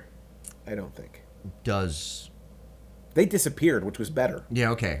Rider. I don't think. Does They disappeared, which was better.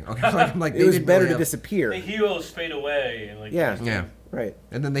 yeah? Okay. I'm like It they was didn't better really to have- disappear. The heroes fade away and like Yeah. Yeah, Right.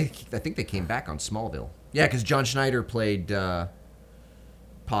 and then I think they came back on Smallville. Yeah, because John Schneider played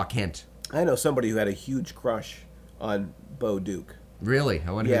Pa Kent. I know somebody who had a huge crush on Bo Duke. Really?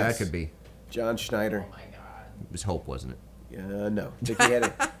 I wonder who Yes. that could be. John Schneider. Oh my god. It was Hope, wasn't it? No. I think he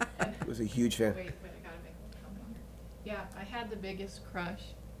had was a huge fan. Wait, I gotta make a comment. Yeah, I had the biggest crush.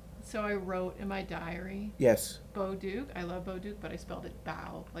 So I wrote in my diary, Yes. Bo Duke. I love Bo Duke, but I spelled it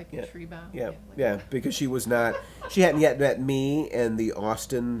bow, like Yeah. a tree bough. Yeah. like Yeah. Because she hadn't yet met me and the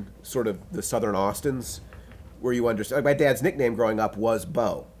Austin, sort of the Southern Austins, where you understand. Like my dad's nickname growing up was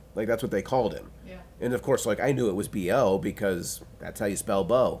Bo. Like that's what they called him. Yeah. And of course, like I knew it was B-O because that's how you spell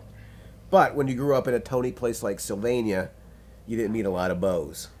Bo. But when you grew up in a Tony place like Sylvania, you didn't meet a lot of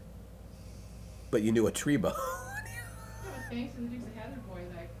bows. But you knew a tree bow. Yeah, but thanks to the Dukes of Hazzard boys,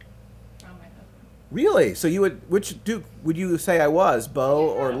 I found my husband. Really? So you would, which Duke would you say I was,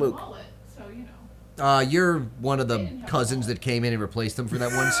 Bo He or had a Luke? mullet, so you know. You're one of They the didn't have cousins a that came in and replaced them for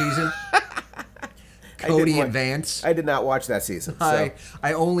that one season. I Cody didn't and wa- Vance. I did not watch that season. So.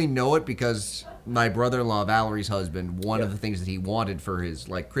 I only know it because my brother-in-law Valerie's husband, one of the things that he wanted for his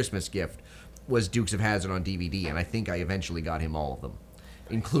like Christmas gift was Dukes of Hazzard on DVD, and I think I eventually got him all of them,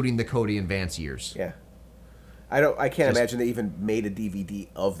 including the Cody and Vance years. Yeah. I can't Just- imagine they even made a DVD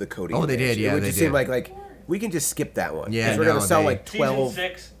of the Cody. Oh, and they Vance. did, yeah, It would they just seem did. like we can just skip that one. Yeah, 'Cause we're gonna no, sell they- like 12, season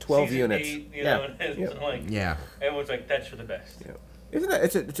 6, 12 season units. 8, you yeah. know, and it's yeah. like Yeah. everyone's like that's for the best. Yeah. Isn't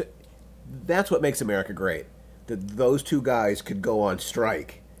that that's what makes America great. That those two guys could go on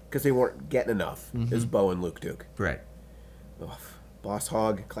strike because they weren't getting enough. Is Bo and Luke Duke. Right. Ugh, Boss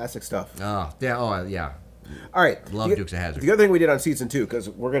Hog, classic stuff. Oh, yeah. Oh, yeah. All right. Love the, Dukes of Hazzard. The other thing we did on season 2, because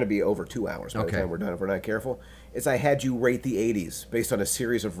we're going to be over 2 hours by the Okay. time we're done if we're not careful, is I had you rate the 80s based on a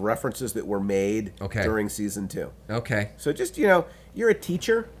series of references that were made Okay. during season 2. Okay. So just, you're a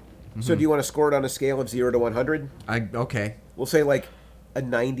teacher. So do you want to score it on a scale of 0 to 100? Okay. We'll say like a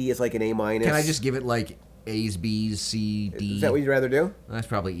 90 is like an A minus. Can I just give it like A's, B's, C, D? Is that what you'd rather do? That's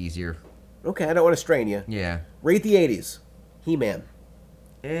probably easier. Okay, I don't want to strain you. Yeah. Rate the 80s. He-Man.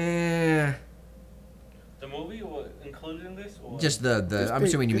 The movie included in this? Or? Just the I'm big-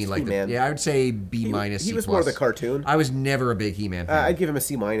 assuming you just mean like He-Man. I would say B minus. He C was plus. more the cartoon. I was never a big He-Man fan. I'd give him a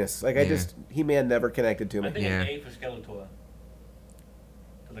C minus. Like Yeah. He-Man never connected to I me. think Yeah. an A for Skeletor.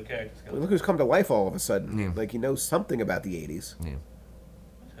 For the character Skeletor. Look who's come to life all of a sudden. Yeah. Like he knows something about the '80s. yeah.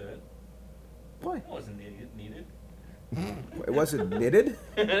 That's hurt. Boy, That wasn't needed. it wasn't knitted.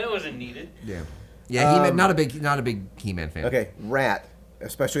 That wasn't needed. Yeah. Yeah, He-Man, not a big He-Man fan. Okay, Rat,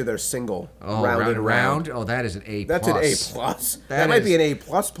 especially their single. Oh, Round and Round. Oh, that is an A+. That's an A plus. That That might be is- an A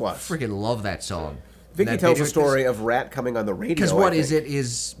plus plus. Freaking love that song. Vicky That tells video- the story of Rat coming on the radio. Because what I is think. it?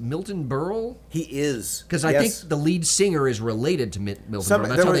 Is Milton Berle? He is. Because I think the lead singer is related to Milton Berle.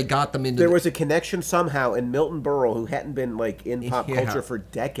 That's how they got them into. There was a connection somehow, and Milton Berle, who hadn't been like in pop Yeah. culture for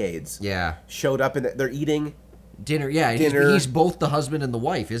decades, yeah, showed up and they're eating. dinner. Yeah, Dinner. He's both the husband and the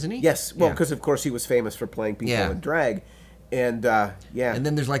wife, isn't he? Yes, well, Yeah. because of course he was famous for playing people Yeah. in drag, and yeah, And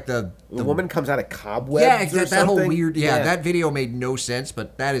then there's like the woman comes out of cobwebs. yeah, or exactly. That whole something. weird. Yeah, that video made no sense,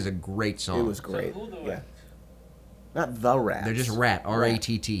 but that is a great song. it was great. So who the Yeah, Rat? not the Rats. They're just Rat,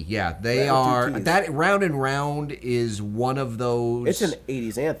 R-A-T-T. Yeah, they Rat are. OTTs. That Round and Round is one of those. It's an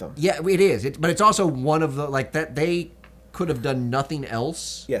 '80s anthem. Yeah, it is. But it's also one of the like that they could have done nothing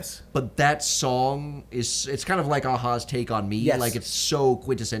else. Yes. But that song is it's kind of like Aha's Take on Me. Yes. Like it's so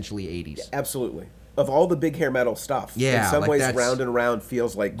quintessentially 80s. Absolutely. Of all the big hair metal stuff, Yeah, in some like ways, that's- Round and Round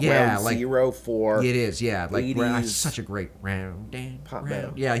feels like Yeah, ground like- zero for. It is, yeah. Like 80s such a great round and pop round.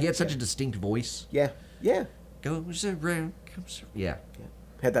 metal. Yeah, he had such a distinct voice. Yeah, yeah. Goes around, comes. Yeah.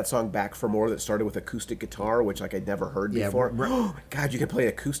 Had that song Back for More that started with acoustic guitar, which like I'd never heard Yeah, before. ra- Oh my God, you can play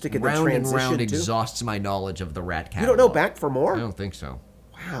acoustic and then Round and transition Round too. exhausts my knowledge of the Rat You catalog. don't know Back for More? I don't think so.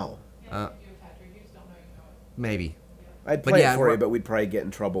 Wow. Maybe. I'd But play yeah, it for ra- you, but we'd probably get in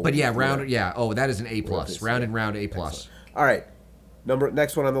trouble. But with, yeah, you round. know. Yeah. Oh, that is an A plus. Royalties, Round yeah. and Round A plus. All right.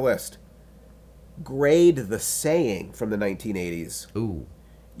 Next one on the list. Grade the saying from the 1980s. Ooh.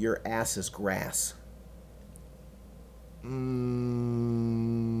 Your ass is grass.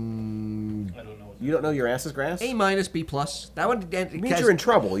 Mm, I don't know. You don't know your ass is grass? A minus B plus. That one. It means you're in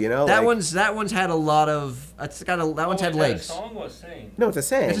trouble, you know? That like- one's had a lot of. That one's had legs. Song was saying. No, it's a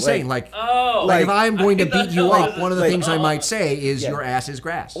saying. It's a saying like. Oh. Like if I'm going to I thought beat you that up, was one of the like- things I might say is Yeah. your ass is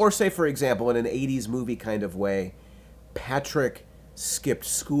grass. Or say, for example, in an 80s movie kind of way, Patrick skipped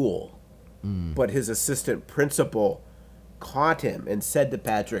school, but his assistant principal caught him and said to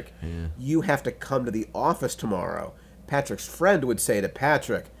Patrick, you have to come to the office tomorrow. Patrick's friend would say to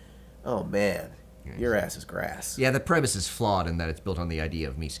Patrick, oh man, your ass is grass. Yeah, the premise is flawed in that it's built on the idea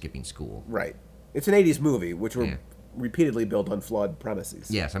of me skipping school. Right. It's an 80s movie, which were Yeah. repeatedly built on flawed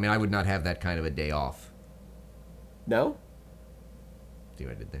premises. Yes, I mean I would not have that kind of a day off. No? See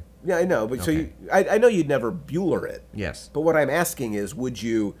what I did there? Yeah, I know, but so Okay. I know you'd never Bueller it. Yes. But what I'm asking is, would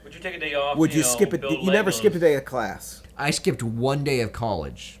you Would you take a day off? Would you know, skip it? build You never Legos? skipped a day of class. I skipped one day of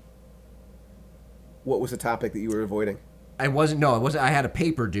college. What was the topic that you were avoiding? I wasn't. I had a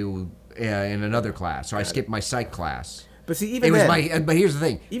paper due in another class, so I skipped my psych class. But see, even It was then, But here's the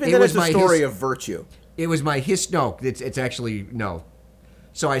thing. even it then, was it's a my story of virtue. It was my No, it's actually no.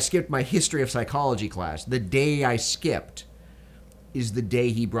 So I skipped my history of psychology class. The day I skipped is the day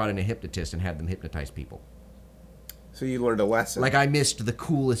he brought in a hypnotist and had them hypnotize people. So you learned a lesson. Like I missed the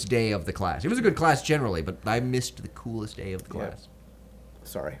coolest day of the class. It was a good class generally, but I missed the coolest day of the Yeah. class.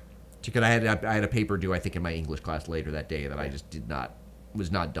 Sorry. Because I had a paper due, I think, in my English class later that day that I just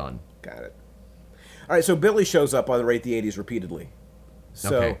was not done. Got it. All right, so Billy shows up on Rate the 80s repeatedly.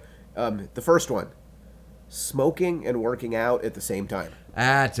 So Okay. the first one, smoking and working out at the same time.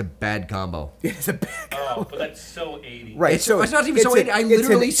 It's a bad combo. It's a big... Oh, but that's so 80. Right, It's, so it's not even so. it's I an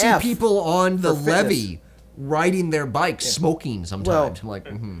literally see F people on the for fitness. levee riding their bikes, smoking sometimes. I'm like,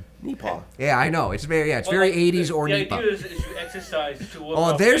 Neepaw. yeah, I know. It's very, Well, very like, 80s or the NEPA. idea is you exercise to work Oh,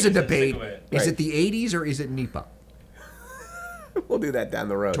 off there's a nicotine debate. cigarette. Is Right. it the 80s or is it NEPA? We'll do that down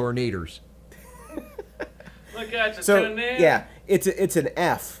the road. Tornadoes. Look, that's a So 10 there. yeah, it's an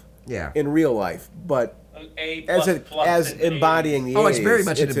F Yeah. in real life, but An A as plus, a, plus as in the embodying the 80s, Oh, it's very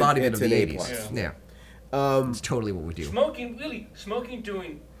much an it's embodiment it's of the an A 80s. plus. Yeah. It's totally what we do. 80s. Smoking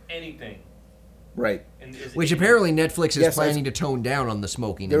doing anything. Right. Which apparently Netflix is Yes, planning to tone down on the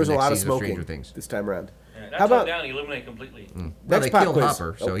smoking. There in was the a next lot of season smoking Stranger Things. this time around. That's How about down, eliminate completely. Well, next they pop killed quiz?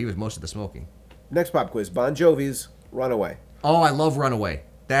 Hopper, so Oh. he was most of the smoking. Next pop quiz. Bon Jovi's "Runaway," Oh, I love Runaway.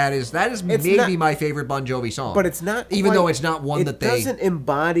 That is maybe not- my favorite Bon Jovi song. but it's not. even quite- though it's not one it that they. doesn't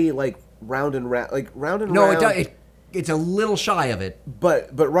embody like round and round, like round and No, round. it does. It's a little shy of it. But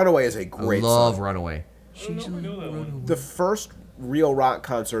 "Runaway" is a I great love song. Runaway. I don't know if I knew that one. The first real rock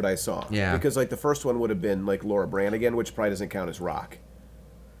concert I saw. Yeah. Because like the first one would have been like Laura Branigan, which probably doesn't count as rock.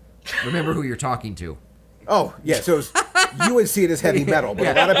 Remember who you're talking to. Oh, yeah. So you would see it as heavy metal, but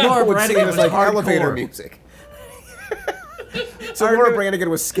a lot of people Laura would see it Branigan as was like elevator hardcore. music. So Laura Branigan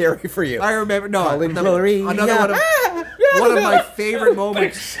was scary for you. I remember. No, Calling another Gloria. one of my favorite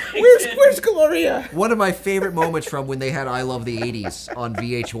moments. Where's Gloria? One of my favorite moments from when they had "I Love the '80s" on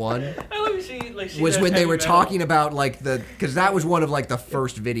VH1 I love to see was that when they heavy were metal. talking about like because that was one of like the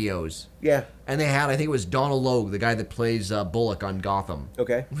first videos, Yeah. and they had I think it was Donald Logue, the guy that plays Bullock on Gotham.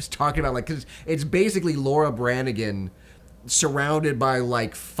 Okay. Was talking about like because it's basically Laura Branigan surrounded by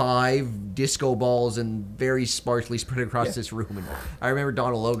like 5 disco balls and very sparsely spread across this room. And I remember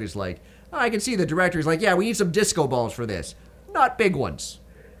Donald Logue is like, oh, I can see the director's like, yeah, we need some disco balls for this, not big ones.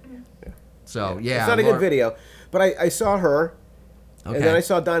 So yeah, It's not a Laura- good video, but I saw her, Okay. and then I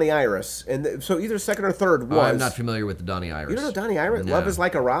saw Donnie Iris, and so either second or third was. Oh, I'm not familiar with the Donnie Iris. You don't know Donnie Iris? No. Love is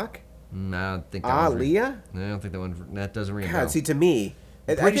like a rock. I don't think that one's Leah? I don't think that doesn't ring a God, bell. see, to me,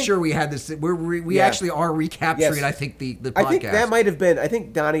 I Pretty think- sure we had this. We Yeah. actually are recapturing. Yes. I think the podcast. I think that might have been. I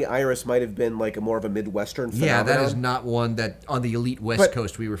think Donnie Iris might have been like a more of a Midwestern Yeah, phenomenon. that is not one that on the elite West But-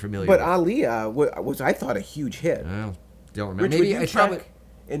 Coast we were familiar But with. Aliyah was, I thought, a huge hit. I don't remember. Rich, Maybe would you I check probably.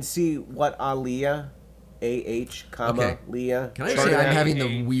 and see what Aliyah, A-H, comma, Okay. Leah. Can I started say I'm at? having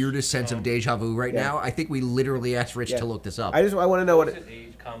the weirdest sense of deja vu right Yeah. now? I think we literally asked Rich Yeah. to look this up. I want to know what What's his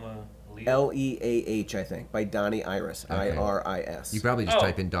age, comma, Leah? Leah, I think, by Donnie Iris, Okay. Iris. You probably just Oh,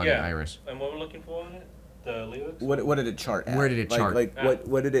 type in Donnie yeah. Iris. And what we're looking for in it? The lyrics? What did it chart at? Where did it chart? Like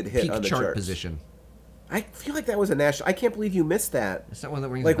what did it hit Peak on the chart charts? position. I feel like that was a national. I can't believe you missed that. It's not one that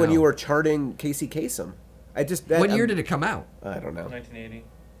rings Like a when bell. you were charting Casey Kasem. What year did it come out? I don't know. 1980.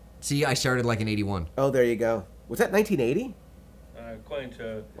 See, I started like in '81. Oh, there you go. Was that 1980? According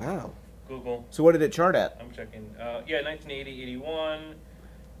to Wow. Google, So what did it chart at? I'm checking. Yeah, 1980, 81.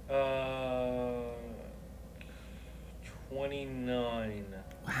 29.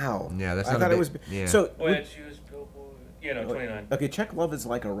 Wow. Yeah, that's I not a thought it bit- was. yeah. So Oh, yeah, it's US Billboard. Yeah, no, 29. okay, check "Love Is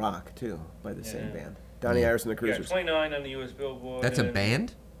Like a Rock" too by the same Yeah. band. Donnie Iris and the Yeah, Cruisers. 29 on the US Billboard. That's a and-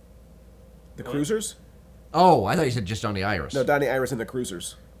 band? The What? Cruisers? Oh, I thought you said just Donnie Iris. No, Donnie Iris and the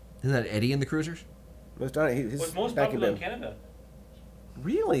Cruisers. Isn't that Eddie and the Cruisers? It was Donnie. His Was most backing popular in band. Canada.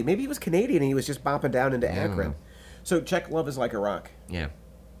 Really? Maybe he was Canadian and he was just bopping down into I don't Akron. know. So check "Love Is Like a Rock," Yeah.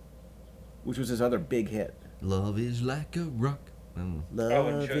 which was his other big hit. Love is like a rock. Love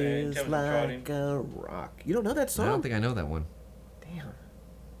in is terms of like charting. a rock. You don't know that I song? don't think I know that one. Damn.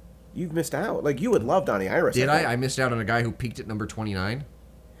 You've missed out. Like, you would love Donnie Iris. Did think. I? I missed out on a guy who peaked at number 29.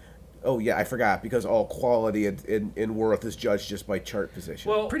 Oh, yeah, I forgot. Because all quality in worth is judged just by chart position.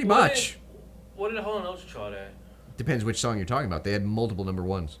 Well, Pretty what much. What did Hall & Oates chart at? Depends which song you're talking about. They had multiple number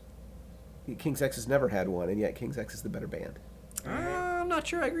ones. King's X has never had one, and yet King's X is the better band. I'm not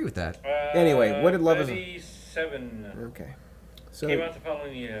sure I agree with that. Anyway, what did Love Is- 37. Okay. So, Came out the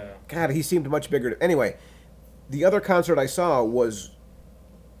following year. God, he seemed much bigger. Anyway, the other concert I saw was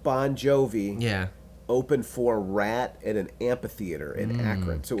Bon Jovi Yeah. open for Rat at an amphitheater in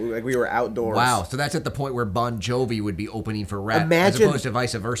Akron. So, like, we were outdoors. Wow. So that's at the point where Bon Jovi would be opening for Rat, as Imagine- opposed to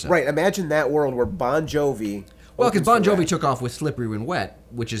vice versa. Right, imagine that world where Bon Jovi. Well, because opens Bon for Jovi Rat. took off with Slippery When Wet,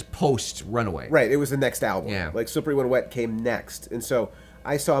 which is post Runaway. Right, it was the next album. Yeah. Like Slippery When Wet came next. And so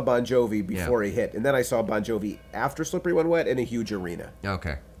I saw Bon Jovi before he hit. And then I saw Bon Jovi after Slippery When Wet in a huge arena.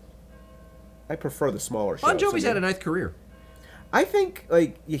 Okay. I prefer the smaller shows. Bon Jovi's I had mean, a nice career. I think,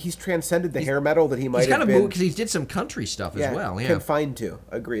 like, he's transcended the hair metal that he might He's kind have of been. moved because he did some country stuff as well. Yeah. confined to.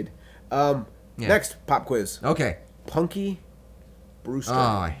 Agreed. Yeah. Next, pop quiz. Okay. Punky Brewster. Oh,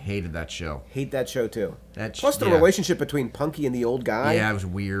 I hated that show. Hate that show, too. That Plus the yeah. relationship between Punky and the old guy. Yeah, it was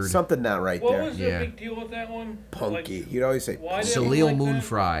weird. Something not right What there. was Yeah. the big deal with that one? Punky. Like, He'd always say, why did Salil everyone like that?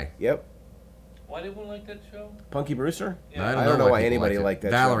 Moonfry. yep. Why did everyone like that show? Punky Brewster? Yeah. I don't know why people anybody liked it. liked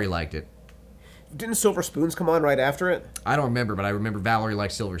that Valerie show. liked it. Didn't Silver Spoons come on right after it? I don't remember, but I remember Valerie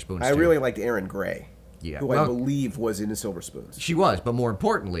liked Silver Spoons. I too. really liked Aaron Gray. Yeah. Who I Well- believe was in Silver Spoons. She was, but more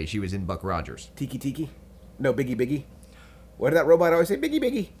importantly, she was in Buck Rogers. Tiki Tiki? No, Biggie Biggie. What did that robot always say? Biggie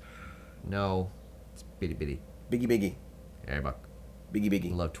Biggie. No, it's Bitty Bitty. Biggie Biggie. Hey, Buck. Biggie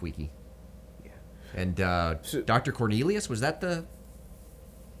Biggie. Love Tweaky. Yeah. And So- Dr. Cornelius, was that the...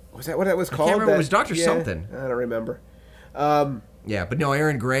 Was that what that was called? remember, it That- was Dr. yeah, something. I don't remember. Yeah, but no,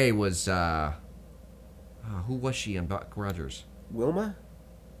 Aaron Gray was... who was she on Buck Rogers? Wilma?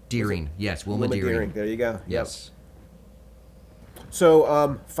 Deering. Yes, Wilma Deering. There you go. Yep. Yes.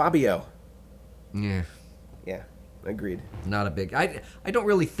 So, Fabio. Yeah, Yeah, agreed. not a big... I don't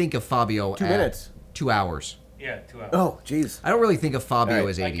really think of Fabio 2 as- minutes. 2 hours. Yeah, 2 hours. Oh, jeez. I don't really think of Fabio All right.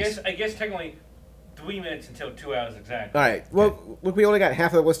 as I 80s. guess technically 3 minutes until 2 hours exactly. All right. Well, look, we only got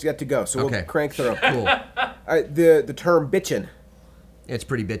half of the list yet to go, so Okay. we'll crank through. Cool. All right, the term bitchin'. It's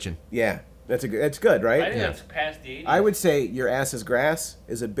pretty bitchin'. Yeah. That's good, I right? think Yeah. that's past the 80s. I would say your ass is grass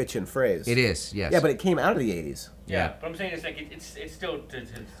is a bitchin' phrase. It is, yes. Yeah, but it came out of the 80s. Yeah, but I'm saying it's like it's still to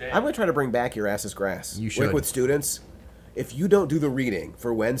today. I'm going to try to bring back your ass is grass. You should. Like with students, if you don't do the reading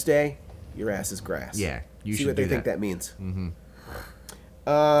for Wednesday, your ass is grass. Yeah, you See should what they do think that. that means. Mm-hmm.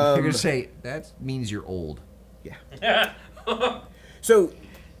 You're Um, gonna say that means you're old. yeah. So,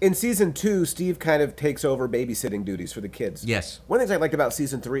 in season 2, Steve kind of takes over babysitting duties for the kids. Yes. One of the things I liked about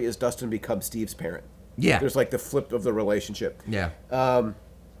season 3 is Dustin becomes Steve's parent. Yeah. There's like the flip of the relationship. Yeah.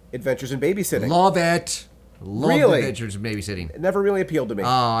 Adventures in Babysitting. Love it. Love Really? Adventures in Babysitting. It never really appealed to me.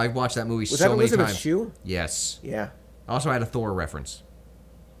 I've watched that movie Was so that many Elizabeth times. Shue? Yes. Yeah. Also had a Thor reference.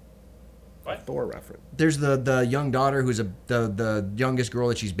 What? Thor reference. There's the young daughter who's the youngest girl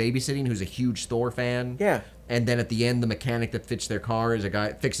that she's babysitting who's a huge Thor fan. Yeah. And then at the end, the mechanic that fixes their cars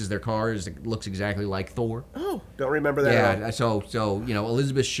looks exactly like Thor. Oh, don't remember that at all. Yeah. So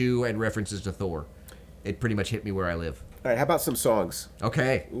Elizabeth Shue and references to Thor. It pretty much hit me where I live. All right, how about some songs?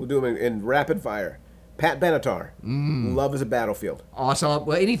 Okay. We'll do them in rapid fire. Pat Benatar, Love is a Battlefield. Awesome.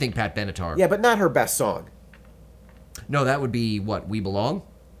 Well, anything Pat Benatar. Yeah, but not her best song. No, that would be what? We Belong?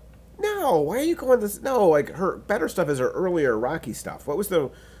 No, why are you going this? No, like her better stuff is her earlier rocky stuff. What was the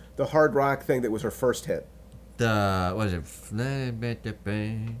hard rock thing that was her first hit? What is it?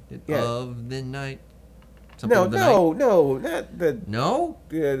 Yeah. Of the Night? Something No, of the Night? no, not No?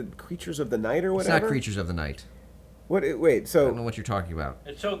 the Creatures of the Night or It's whatever. not Creatures of the Night. What? Wait, I don't know so what you're talking about.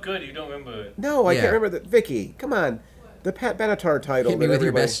 It's so good you don't remember it. no, I Yeah. can't remember the Vicky. Come on, the Pat Benatar title. Hit me that with your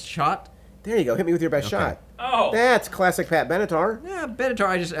everybody- best shot? There you go. Hit me with your best Okay. shot. Oh, That's classic Pat Benatar. Yeah, Benatar,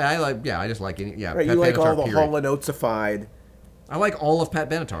 I just like it. Yeah, Right, Pat you like Benatar, all the period. Hall and Oatesified. I like all of Pat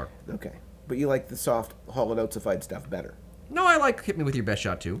Benatar. Okay, but you like the soft Hall and Oatesified stuff better. No, I like Hit Me With Your Best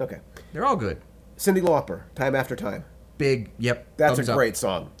Shot, too. Okay, They're all good. Cyndi Lauper, Time After Time. Big, yep. That's thumbs a up. great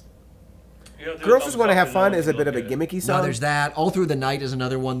song. you don't do Girls thumbs Just Want to up Have and Fun no is a one bit of a look at it. gimmicky song. No, there's that. All Through the Night is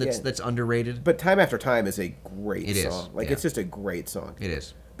another one Yeah. that's underrated. But Time After Time is a great It is, song. Like, yeah. it's just a great song. It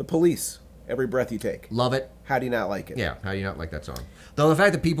is. The Police, Every Breath You Take. Love it. How do you not like it? Yeah, how do you not like that song? Though the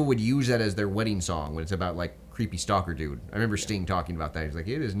fact that people would use that as their wedding song when it's about like creepy stalker dude. I remember Sting talking about that. He's like,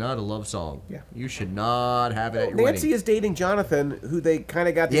 it is not a love song. Yeah. You should not have it at your Nancy wedding. is dating Jonathan, who they kind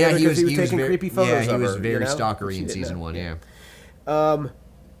of got Yeah, together because he was taking very, creepy photos yeah, of he her. was very you know? stalkery She in didn't season know. 1, yeah.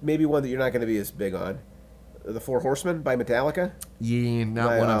 Maybe one that you're not going to be as big on. The Four Horsemen by Metallica. Yeah,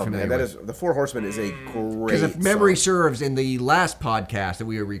 not one I'm familiar man, with. The Four Horsemen is a great Because if memory song. serves, in the last podcast that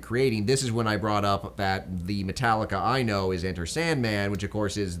we were recreating, this is when I brought up that the Metallica I know is Enter Sandman, which of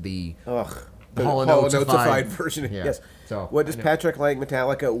course is the Ugh. The The Hall Hall and and Oatsified. Oatsified version. Yeah. Yes. So, what does I know. Patrick like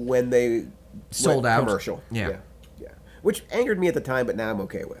Metallica when they Sold went out? commercial? Yeah. yeah. Which angered me at the time, but now I'm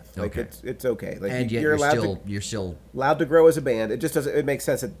okay with. Like Okay. it's okay. Like and yet you're you're still allowed to grow as a band. It just doesn't. It makes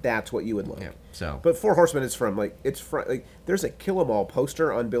sense that that's what you would like. yeah. So But Four Horsemen is from there's a Kill 'Em All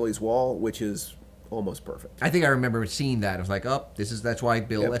poster on Billy's wall, which is almost perfect. I think I remember seeing that. I was like, oh, that's why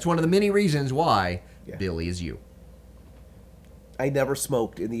Bill. Yep. That's one of the many reasons why Yeah. Billy is you. I never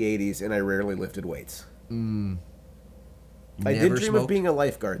smoked in the '80s, and I rarely lifted weights. I did Never dream smoked? of being a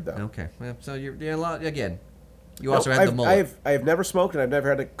lifeguard, though. Okay, well, so you're a lot again. You No, also had the mullet. I've never smoked, and I've never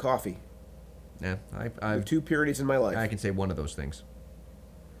had a coffee. Yeah, I have two purities in my life. I can say one of those things.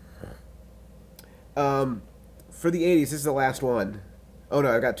 For the '80s, this is the last one. Oh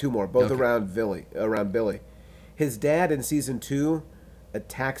no, I got two more, both Okay. around Billy. His dad in season 2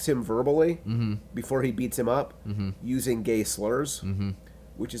 attacks him verbally before he beats him up using gay slurs,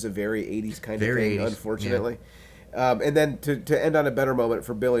 which is a very '80s kind Very of thing, 80s, unfortunately. And then to end on a better moment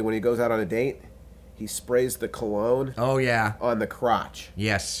for Billy, when he goes out on a date, he sprays the cologne Oh yeah, on the crotch,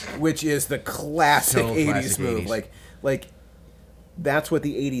 yes. which is the classic So 80s classic move. 80s. Like that's what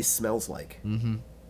the '80s smells like.